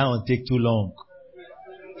don't go pray. That won't take too long.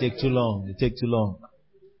 Take too long. It take too long.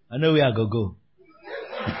 I know where I go.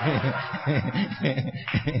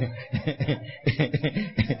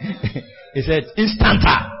 He said,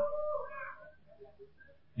 instanta.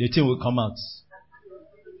 The thing will come out.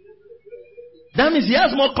 That means he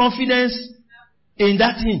has more confidence in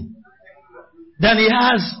that thing than he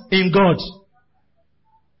has in God.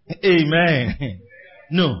 Amen.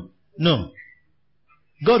 No.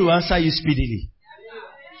 God will answer you speedily.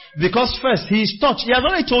 Because first, He is touched. He has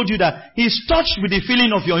already told you that He is touched with the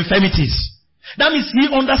feeling of your infirmities. That means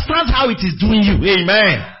He understands how it is doing you.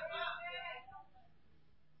 Amen.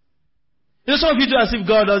 Some of you do as if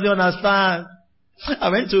God doesn't understand.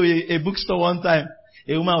 I went to a bookstore one time.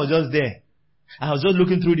 A woman was just there. I was just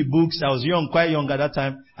looking through the books. I was quite young at that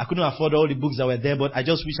time. I couldn't afford all the books that were there, but I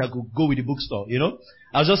just wish I could go with the bookstore,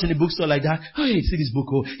 I was just in the bookstore like that. Oh, hey, see this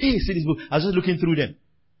book. Oh, hey, see this book. I was just looking through them.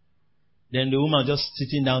 Then the woman just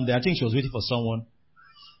sitting down there. I think she was waiting for someone.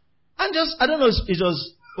 And I don't know, it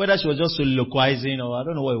was whether she was just soliloquizing or I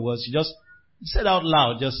don't know what it was. She just said out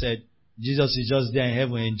loud, just said, Jesus is just there in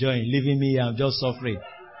heaven enjoying, leaving me, I'm just suffering.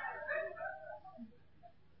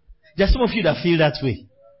 There's some of you that feel that way.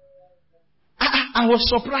 I was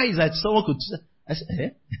surprised that someone could. I said, eh?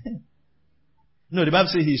 No, the Bible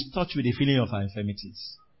says He's touched with the feeling of our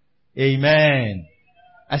infirmities. Amen.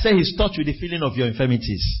 I said He's touched with the feeling of your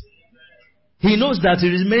infirmities. He knows that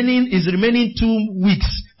it's remaining 2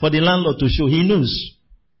 weeks for the landlord to show. He knows.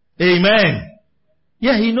 Amen.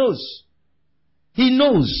 Yeah, He knows. He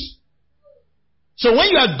knows. So when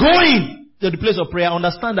you are going to the place of prayer,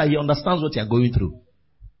 understand that He understands what you are going through.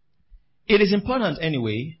 It is important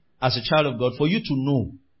anyway, as a child of God, for you to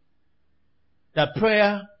know that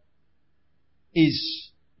prayer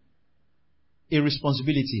is a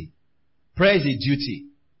responsibility. Prayer is a duty.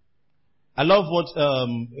 I love what a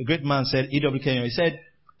great man said, E.W. Kenyon. He said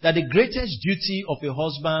that the greatest duty of a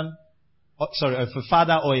husband, of a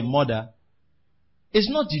father or a mother, is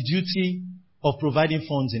not the duty of providing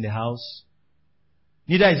funds in the house.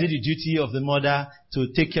 Neither is it the duty of the mother to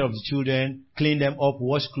take care of the children, clean them up,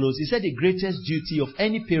 wash clothes. He said the greatest duty of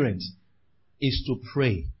any parent is to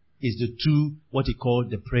pray, is to do what he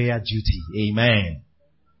called the prayer duty. Amen.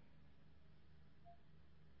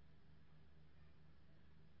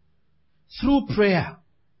 Through prayer,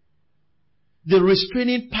 the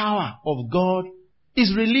restraining power of God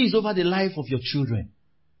is released over the life of your children.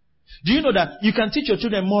 Do you know that you can teach your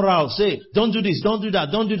children morals, say, don't do this, don't do that,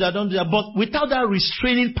 don't do that, don't do that, but without that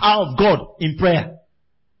restraining power of God in prayer,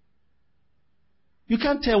 you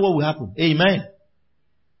can't tell what will happen. Amen.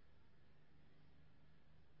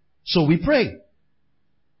 So we pray.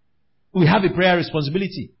 We have a prayer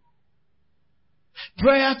responsibility.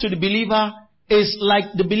 Prayer to the believer is like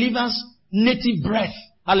the believer's native breath.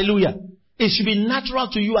 Hallelujah. It should be natural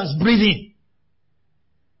to you as breathing.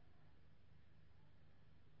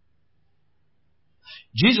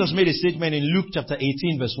 Jesus made a statement in Luke chapter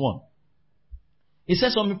 18 verse 1. He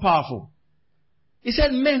said something powerful. He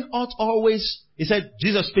said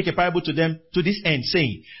Jesus spake a parable to them to this end,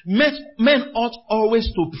 saying, men ought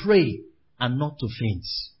always to pray and not to faint.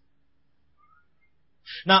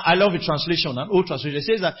 Now, I love a translation, an old translation. It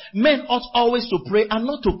says that men ought always to pray and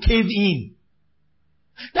not to cave in.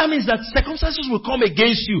 That means that circumstances will come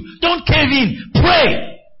against you. Don't cave in.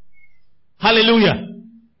 Pray. Hallelujah.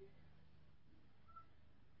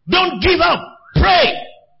 Don't give up. Pray.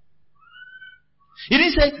 He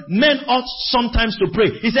didn't say men ought sometimes to pray.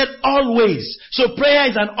 He said always. So prayer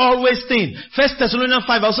is an always thing. 1 Thessalonians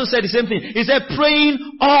 5 also said the same thing. He said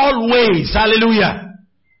praying always. Hallelujah.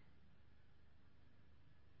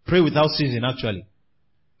 Pray without ceasing, actually.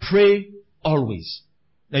 Pray always.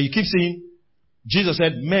 Now you keep saying, Jesus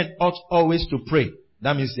said men ought always to pray.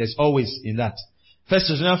 That means there's always in that. 1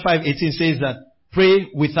 Thessalonians 5:18 says that pray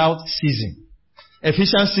without ceasing.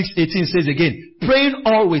 Ephesians 6:18 says again, praying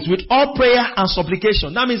always with all prayer and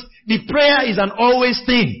supplication. That means the prayer is an always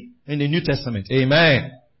thing in the New Testament.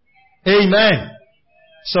 Amen. Amen.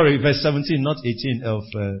 Sorry, verse 17, not 18 of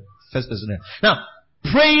 1 Thessalonians. Now,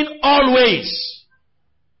 praying always.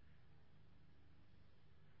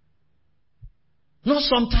 Not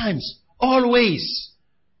sometimes. Always.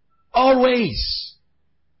 Always.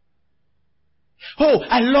 Oh,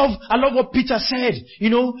 I love what Peter said,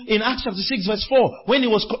 in Acts chapter 6 verse 4, when he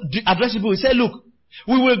was addressing people, he said, look,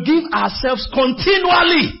 we will give ourselves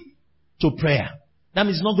continually to prayer. That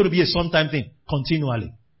means it's not going to be a sometime thing.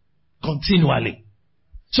 Continually. Continually.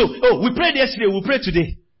 So, we prayed yesterday, we'll pray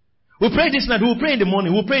today. We'll pray this night, we'll pray in the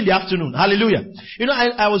morning, we'll pray in the afternoon. Hallelujah.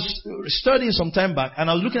 I was studying some time back, and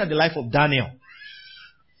I was looking at the life of Daniel.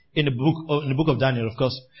 In the book of Daniel, of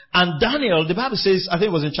course. And Daniel, the Bible says, I think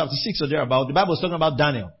it was in chapter 6 or thereabout, the Bible was talking about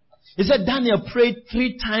Daniel. It said Daniel prayed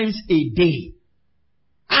 3 times a day.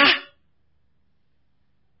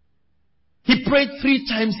 He prayed 3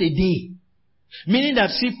 times a day. Meaning that,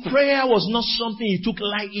 prayer was not something he took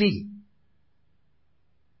lightly.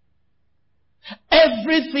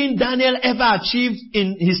 Everything Daniel ever achieved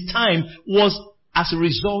in his time was as a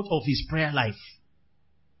result of his prayer life.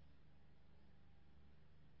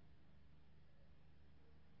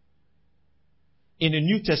 In the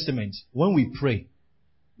New Testament, when we pray,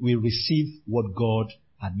 we receive what God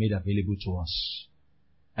had made available to us.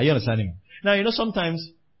 Are you understanding me? Now, sometimes,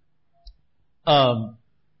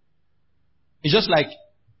 it's just like,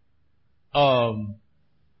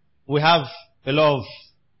 we have a lot of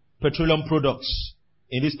petroleum products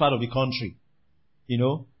in this part of the country.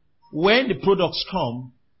 When the products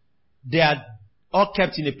come, they are all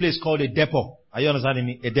kept in a place called a depot. Are you understanding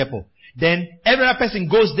me? A depot. Then every other person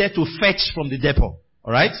goes there to fetch from the depot.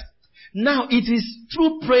 Alright? Now it is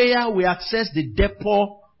through prayer we access the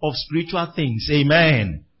depot of spiritual things.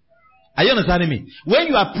 Amen. Are you understanding me? When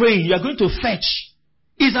you are praying, you are going to fetch.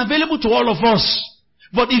 It's available to all of us.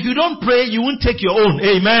 But if you don't pray, you won't take your own.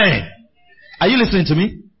 Amen. Are you listening to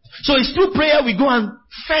me? So it's through prayer we go and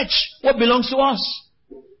fetch what belongs to us.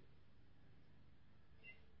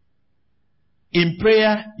 In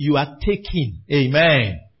prayer, you are taking.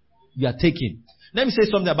 Amen. You are taking. Let me say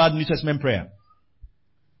something about New Testament prayer.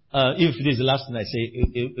 If this is the last thing I say,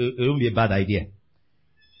 it won't be a bad idea.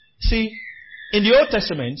 See, in the Old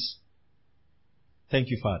Testament, thank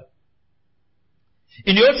you, Father.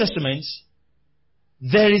 In the Old Testament,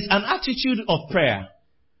 there is an attitude of prayer.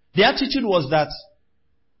 The attitude was that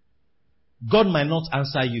God might not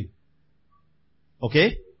answer you.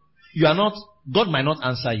 Okay? God might not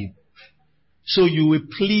answer you. So you will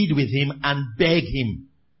plead with Him and beg Him.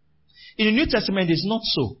 In the New Testament, it's not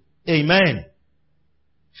so. Amen.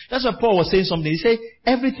 That's why Paul was saying something. He said,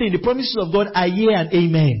 everything, the promises of God are yea and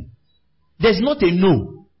amen. There's not a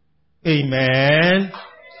no. Amen.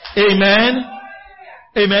 Amen.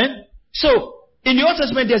 Amen. So, in the Old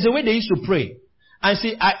Testament, there's a way they used to pray. And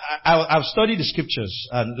see, I've studied the scriptures,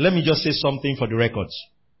 and let me just say something for the records.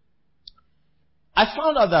 I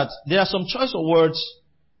found out that there are some choice of words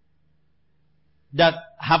that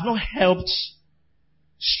have not helped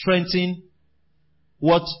strengthen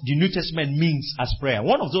what the New Testament means as prayer.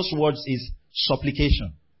 One of those words is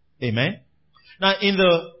supplication. Amen. Now, in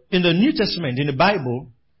the New Testament, in the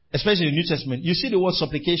Bible, especially in the New Testament, you see the word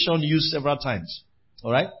supplication used several times.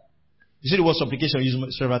 Alright? You see the word supplication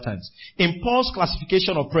used several times. In Paul's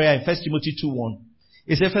classification of prayer in 1 Timothy 2:1,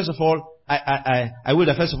 he said, first of all, I will,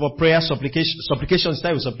 first of all, prayer, supplication,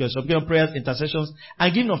 start with supplication, prayers, intercessions,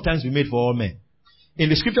 and giving of thanks be made for all men. In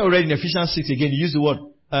the scripture already in Ephesians 6 again, he used the word,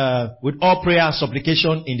 with all prayer and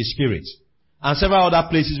supplication in the spirit. And several other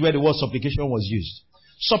places where the word supplication was used.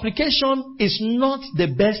 Supplication is not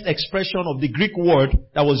the best expression of the Greek word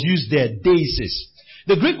that was used there, deesis.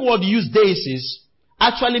 The Greek word used, deesis,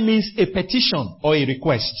 actually means a petition or a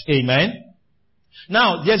request. Amen.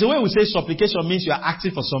 Now, there's a way we say supplication means you are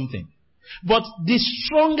asking for something. But the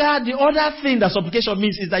other thing that supplication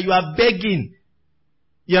means is that you are begging.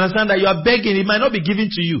 You understand that you are begging. It might not be given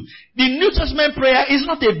to you. The New Testament prayer is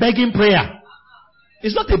not a begging prayer.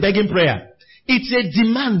 It's not a begging prayer. It's a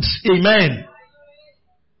demand. Amen.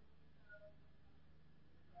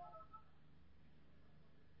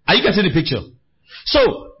 Are you getting the picture?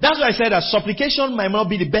 So, that's why I said that supplication might not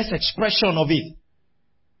be the best expression of it.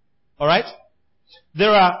 Alright?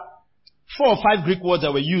 There are 4 or 5 Greek words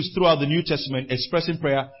that were used throughout the New Testament expressing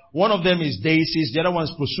prayer. One of them is deesis, the other one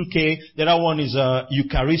is prosuke, the other one is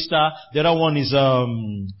eucharista, the other one is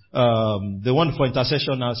the one for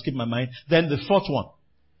intercession. I'll skip my mind. Then the 4th one.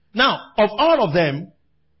 Now, of all of them,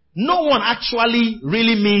 no one actually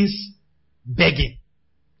really means begging.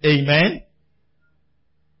 Amen.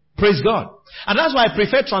 Praise God. And that's why I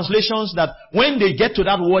prefer translations that when they get to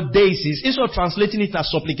that word deesis, instead of translating it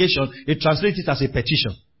as supplication, they translate it as a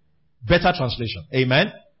petition. Better translation.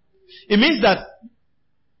 Amen. It means that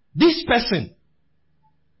this person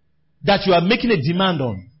that you are making a demand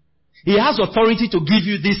on, he has authority to give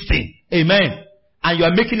you this thing. Amen. And you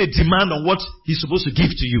are making a demand on what he's supposed to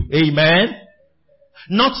give to you. Amen.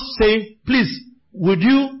 Not say, please, would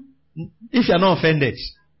you, if you are not offended,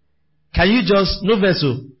 can you just, no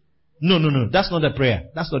vessel. No. That's not the prayer.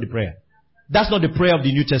 That's not the prayer. That's not the prayer of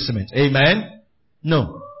the New Testament. Amen.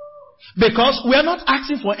 No. Because we are not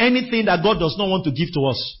asking for anything that God does not want to give to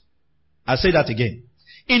us. I'll say that again.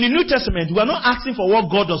 In the New Testament, we are not asking for what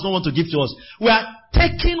God does not want to give to us. We are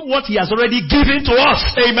taking what He has already given to us.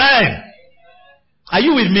 Amen. Are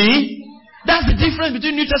you with me? That's the difference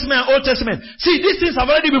between New Testament and Old Testament. See, these things have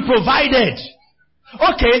already been provided.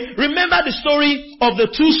 Okay, remember the story of the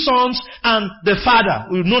 2 sons and the father,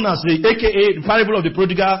 known as the parable of the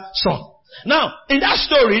prodigal son. Now, in that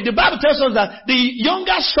story, the Bible tells us that the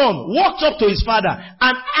younger son walked up to his father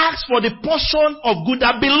and asked for the portion of good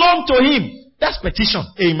that belonged to him. That's petition.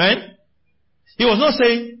 Amen. He was not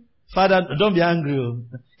saying, Father, don't be angry.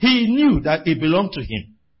 He knew that it belonged to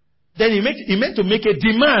him. Then he meant to make a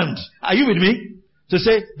demand. Are you with me? To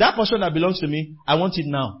say, that portion that belongs to me, I want it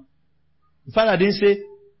now. The father didn't say,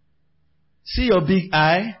 see your big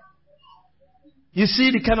eye? You see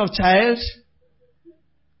the kind of child?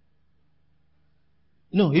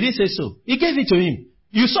 No, he didn't say so. He gave it to him.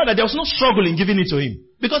 You saw that there was no struggle in giving it to him.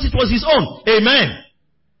 Because it was his own. Amen.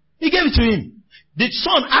 He gave it to him. The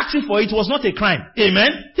son asking for it was not a crime.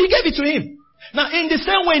 Amen. He gave it to him. Now, in the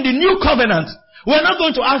same way, in the new covenant, we're not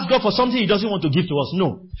going to ask God for something He doesn't want to give to us.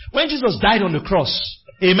 No. When Jesus died on the cross,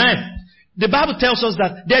 amen, the Bible tells us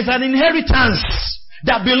that there's an inheritance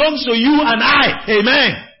that belongs to you and I.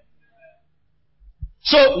 Amen.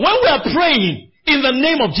 So when we are praying in the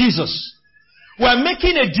name of Jesus, we are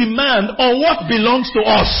making a demand on what belongs to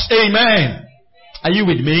us. Amen. Are you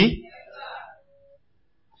with me?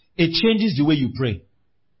 It changes the way you pray.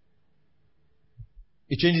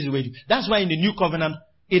 It changes the way you... That's why in the new covenant,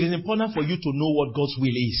 it is important for you to know what God's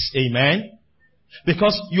will is. Amen.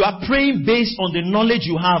 Because you are praying based on the knowledge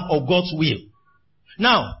you have of God's will.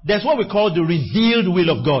 Now, there's what we call the revealed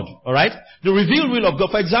will of God. Alright? The revealed will of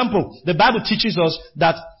God. For example, the Bible teaches us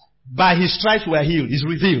that by His stripes we are healed. It's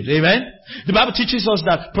revealed. Amen? The Bible teaches us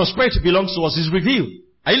that prosperity belongs to us. It's revealed.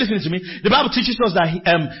 Are you listening to me? The Bible teaches us that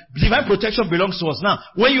divine protection belongs to us. Now,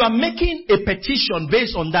 when you are making a petition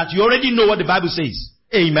based on that, you already know what the Bible says.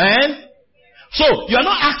 Amen? So, you are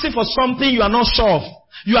not asking for something you are not sure of.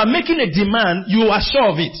 You are making a demand, you are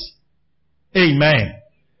sure of it. Amen.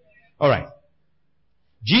 Alright.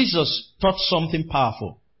 Jesus taught something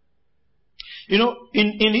powerful. You know,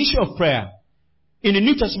 in the issue of prayer, in the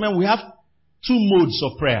New Testament we have 2 modes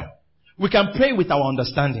of prayer. We can pray with our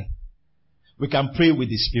understanding. We can pray with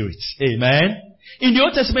the Spirit. Amen. In the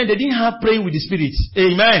Old Testament, they didn't have praying with the Spirit.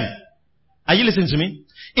 Amen. Are you listening to me?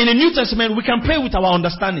 In the New Testament, we can pray with our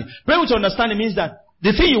understanding. Pray with your understanding means that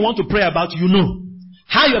the thing you want to pray about, you know.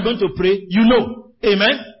 How you're going to pray, you know.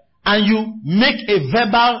 Amen. And you make a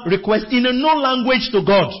verbal request in a known language to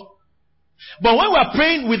God. But when we're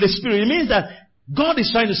praying with the Spirit, it means that God is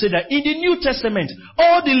trying to say that in the New Testament,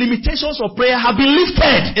 all the limitations of prayer have been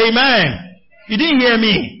lifted. Amen. You didn't hear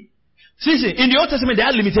me. See, in the Old Testament, there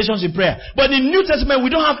are limitations in prayer. But in the New Testament,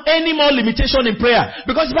 we don't have any more limitation in prayer.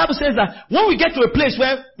 Because the Bible says that when we get to a place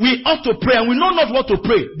where we ought to pray and we know not what to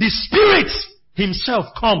pray, the Spirit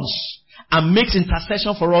Himself comes and makes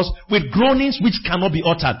intercession for us with groanings which cannot be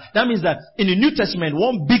uttered. That means that in the New Testament,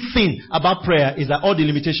 one big thing about prayer is that all the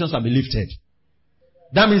limitations have been lifted.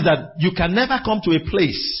 That means that you can never come to a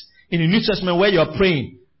place in the New Testament where you're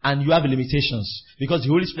praying and you have limitations. Because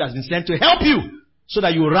the Holy Spirit has been sent to help you so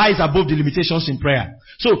that you rise above the limitations in prayer.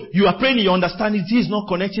 So you are praying in your understanding. It is not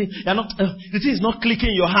connecting. It is not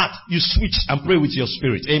clicking in your heart. You switch and pray with your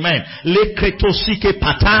spirit. Amen. As you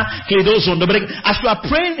are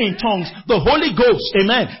praying in tongues, the Holy Ghost,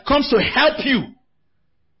 amen, comes to help you.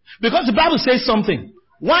 Because the Bible says something.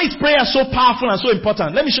 Why is prayer so powerful and so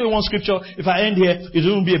important? Let me show you one scripture. If I end here, it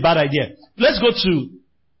won't be a bad idea. Let's go to,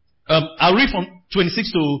 I'll read from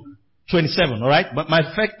 26 to 27, alright? But my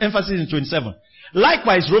emphasis is in 27.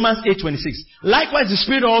 Likewise, Romans 8:26. Likewise, the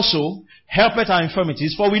Spirit also helpeth our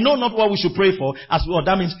infirmities, for we know not what we should pray for.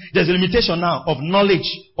 That means there's a limitation now of knowledge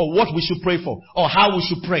of what we should pray for or how we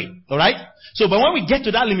should pray. Alright? So, but when we get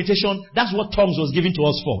to that limitation, that's what tongues was given to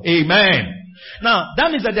us for. Amen. Now,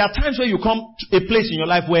 that means that there are times where you come to a place in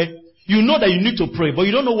your life where you know that you need to pray, but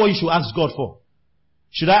you don't know what you should ask God for.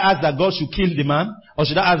 Should I ask that God should kill the man? Or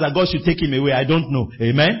should I ask that God should take him away? I don't know.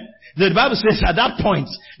 Amen. The Bible says at that point,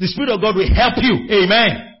 the Spirit of God will help you.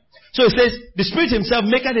 Amen. So it says, the Spirit Himself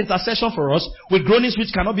maketh intercession for us with groanings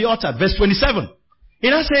which cannot be uttered. Verse 27.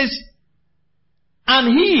 It now says,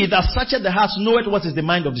 and He that searcheth the hearts knoweth what is the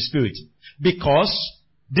mind of the Spirit. Because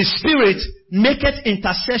the Spirit maketh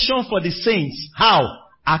intercession for the saints. How?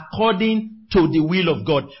 According to the will of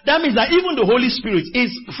God. That means that even the Holy Spirit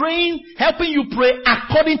is praying, helping you pray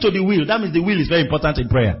according to the will. That means the will is very important in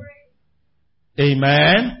prayer.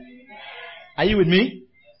 Amen. Are you with me?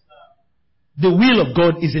 The will of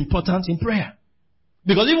God is important in prayer.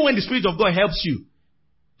 Because even when the Spirit of God helps you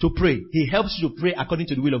to pray, He helps you to pray according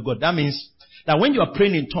to the will of God. That means that when you are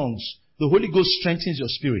praying in tongues, the Holy Ghost strengthens your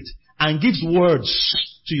spirit and gives words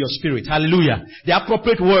to your spirit. Hallelujah. The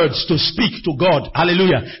appropriate words to speak to God.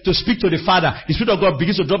 Hallelujah. To speak to the Father. The Spirit of God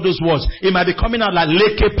begins to drop those words. It might be coming out like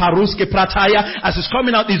leke paruske prataya. As it's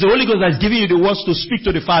coming out, it's the Holy Ghost that is giving you the words to speak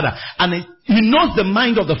to the Father. And He knows the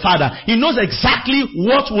mind of the Father. He knows exactly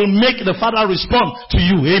what will make the Father respond to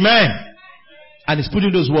you. Amen. And He's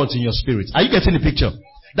putting those words in your spirit. Are you getting the picture?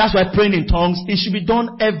 That's why praying in tongues, it should be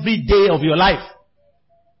done every day of your life.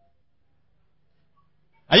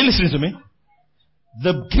 Are you listening to me?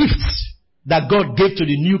 The gifts that God gave to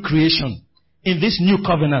the new creation in this new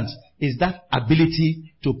covenant is that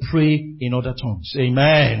ability to pray in other tongues.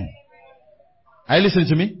 Amen. Are you listening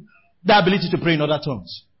to me? The ability to pray in other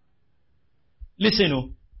tongues.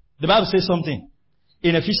 Listen, the Bible says something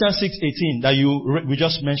in Ephesians 6:18 that we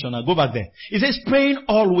just mentioned. I'll go back there. It says praying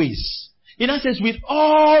always. In that says with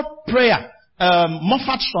all prayer.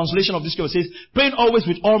 Moffat's translation of this scripture says praying always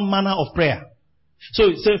with all manner of prayer.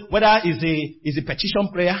 So whether it's a petition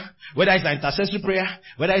prayer, whether it's an intercessory prayer,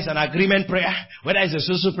 whether it's an agreement prayer, whether it's a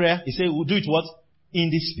social prayer, he said we'll do it what?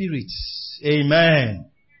 In the Spirit. Amen.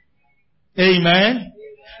 Amen.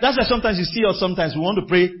 That's why sometimes you see us, sometimes we want to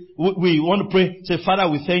pray, say, Father,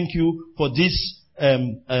 we thank you for this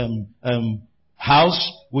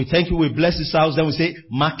house. We thank you, we bless this house. Then we say,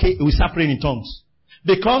 we start praying in tongues.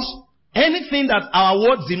 Because anything that our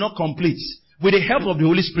words did not complete, with the help of the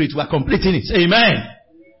Holy Spirit, we are completing it. Amen.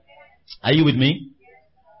 Are you with me?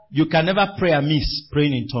 You can never pray amiss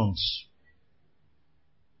praying in tongues.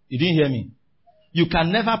 You didn't hear me? You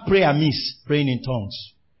can never pray amiss praying in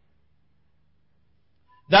tongues.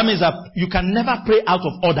 That means that you can never pray out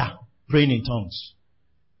of order praying in tongues.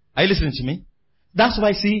 Are you listening to me? That's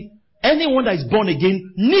why, see, anyone that is born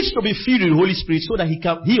again needs to be filled with the Holy Spirit so that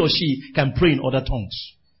he or she can pray in other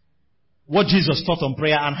tongues. What Jesus taught on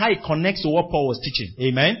prayer and how it connects to what Paul was teaching.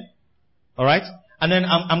 Amen? Alright? And then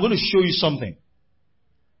I'm going to show you something.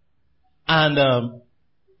 And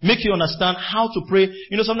make you understand how to pray.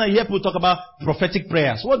 You know, sometimes you hear people talk about prophetic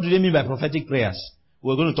prayers. What do they mean by prophetic prayers?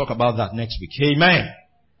 We're going to talk about that next week. Amen?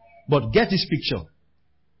 But get this picture.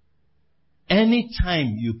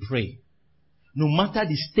 Anytime you pray, no matter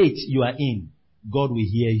the state you are in, God will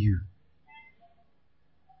hear you.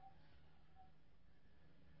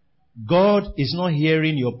 God is not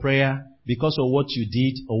hearing your prayer because of what you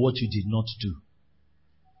did or what you did not do.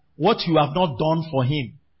 What you have not done for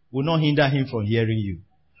Him will not hinder Him from hearing you.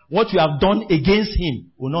 What you have done against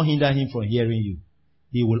Him will not hinder Him from hearing you.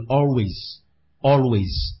 He will always,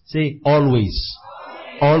 say always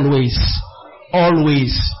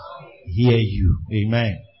hear you.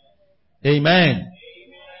 Amen. Amen.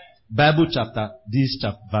 Bible chapter, this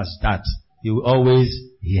chapter, verse that. He will always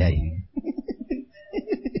hear you.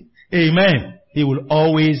 Amen. He will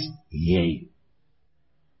always hear you.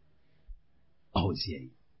 Always hear you.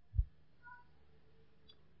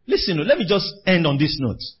 Listen, let me just end on this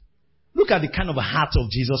note. Look at the kind of heart of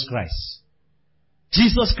Jesus Christ.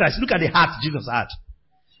 Jesus Christ, look at the heart Jesus had.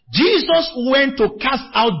 Jesus went to cast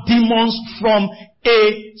out demons from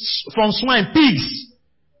swine, pigs.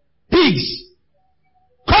 Pigs.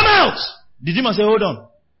 Come out! The demon said, hold on.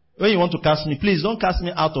 When you want to cast me, please don't cast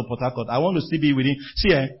me out of Port Harcourt. I want to still be with him.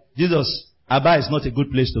 See, Jesus, Abba is not a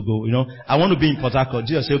good place to go, I want to be in Port Harcourt.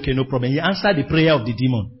 Jesus said, okay, no problem. He answered the prayer of the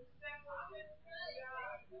demon.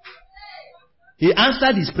 He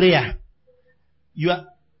answered his prayer. You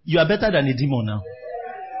are better than the demon now.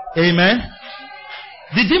 Amen.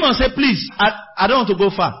 The demon said, please, I don't want to go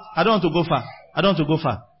far. I don't want to go far. I don't want to go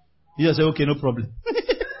far. Jesus said, okay, no problem.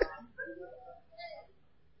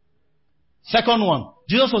 Second one.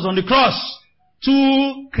 Jesus was on the cross.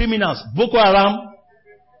 2 criminals, Boko Haram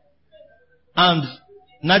and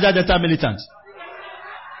Niger Delta militants,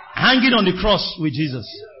 hanging on the cross with Jesus.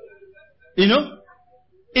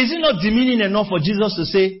 Is it not demeaning enough for Jesus to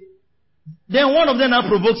say, then one of them now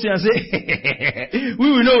provokes you and say,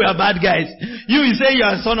 we will know we are bad guys. You will say you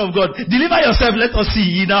are a son of God. Deliver yourself, let us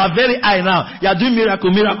see. In our very eye now, you are doing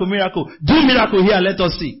miracle. Do miracle here, let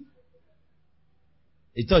us see.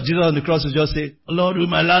 He thought Jesus on the cross would just say, Lord, with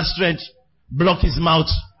my last strength, block his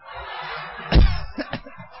mouth.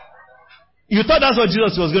 You thought that's what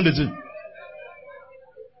Jesus was going to do.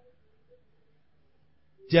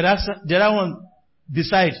 The other one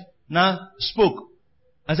decided, now spoke.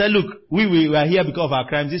 I said, look, we are here because of our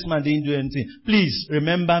crimes. This man didn't do anything. Please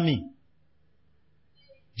remember me.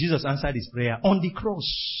 Jesus answered his prayer on the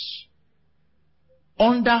cross.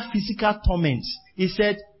 Under physical torment. He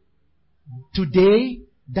said, today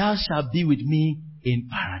thou shalt be with me in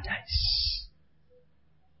paradise.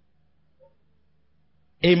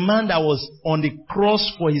 A man that was on the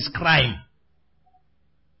cross for his crime.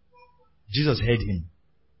 Jesus heard him.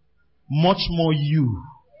 Much more you.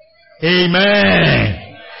 Amen.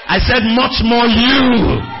 I said much more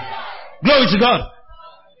you. Glory to God.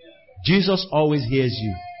 Jesus always hears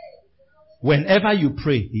you. Whenever you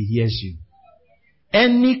pray, He hears you.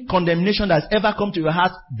 Any condemnation that's ever come to your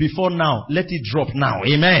heart before now, let it drop now.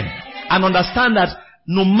 Amen. And understand that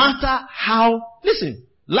no matter how, listen,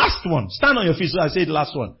 last one. Stand on your feet. So I say the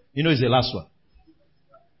last one. It's the last one.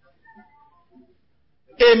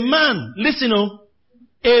 A man, listen,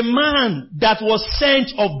 a man that was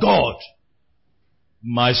sent of God.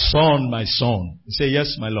 My son, my son. He said,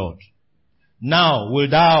 yes, my Lord. Now will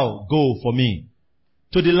thou go for me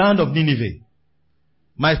to the land of Nineveh.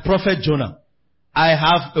 My prophet Jonah, I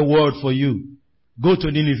have a word for you. Go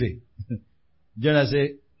to Nineveh. Jonah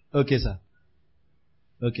said, okay, sir.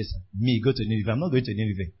 Okay, sir. Me, go to Nineveh. I'm not going to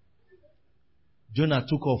Nineveh. Jonah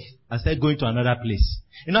took off and started going to another place.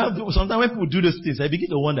 Sometimes when people do those things, I begin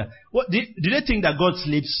to wonder, what did they think that God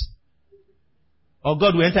sleeps? Or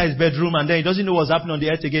God will enter his bedroom and then he doesn't know what's happening on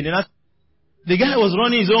the earth again. The guy was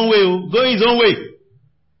running his own way, going his own way.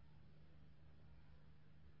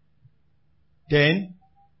 Then,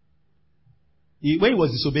 when he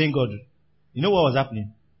was disobeying God, you know what was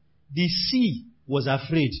happening? The sea was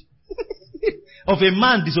afraid of a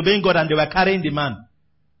man disobeying God and they were carrying the man.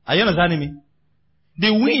 Are you understanding me?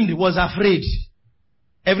 The wind was afraid.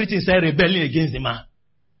 Everything started rebelling against the man.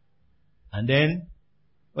 And then,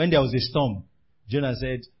 when there was a storm, Jonah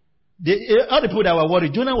said, all the people that were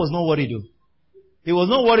worried, Jonah was not worried though. He was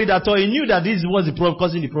not worried at all. He knew that this was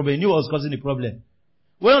causing the problem. He knew what was causing the problem.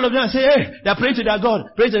 When all of them say, hey, they're praying to their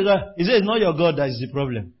God, pray to God. He said, it's not your God that is the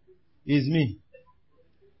problem. It's me.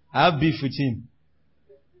 I have beef with him.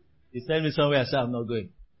 He sent me somewhere, I said, I'm not going.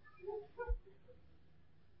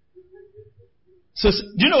 So,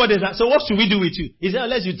 do you know what they said? So what should we do with you? He said,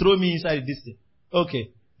 unless you throw me inside this thing.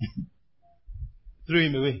 Okay. Threw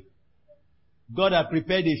him away. God had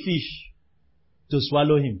prepared a fish to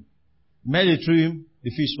swallow him. Mary threw him,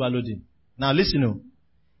 the fish swallowed him. Now listen,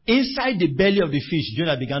 inside the belly of the fish,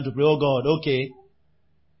 Jonah began to pray, oh God, okay.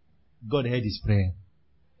 God heard his prayer.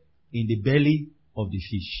 In the belly of the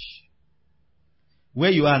fish.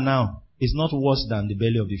 where you are now is not worse than the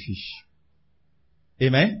belly of the fish.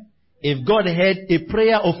 Amen? If God heard a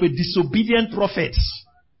prayer of a disobedient prophet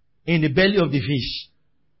in the belly of the fish,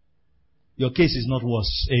 your case is not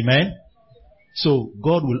worse. Amen? So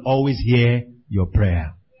God will always hear your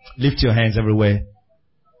prayer. Lift your hands everywhere.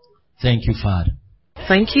 Thank you, Father.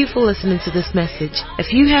 Thank you for listening to this message.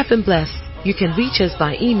 If you have been blessed, you can reach us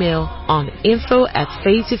by email on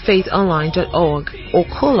info@faith2faithonline.org or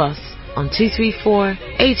call us on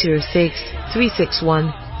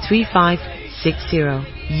 234-806-361-3560.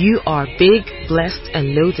 You are big, blessed,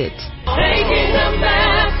 and loaded. Taking the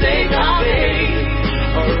path, take our faith.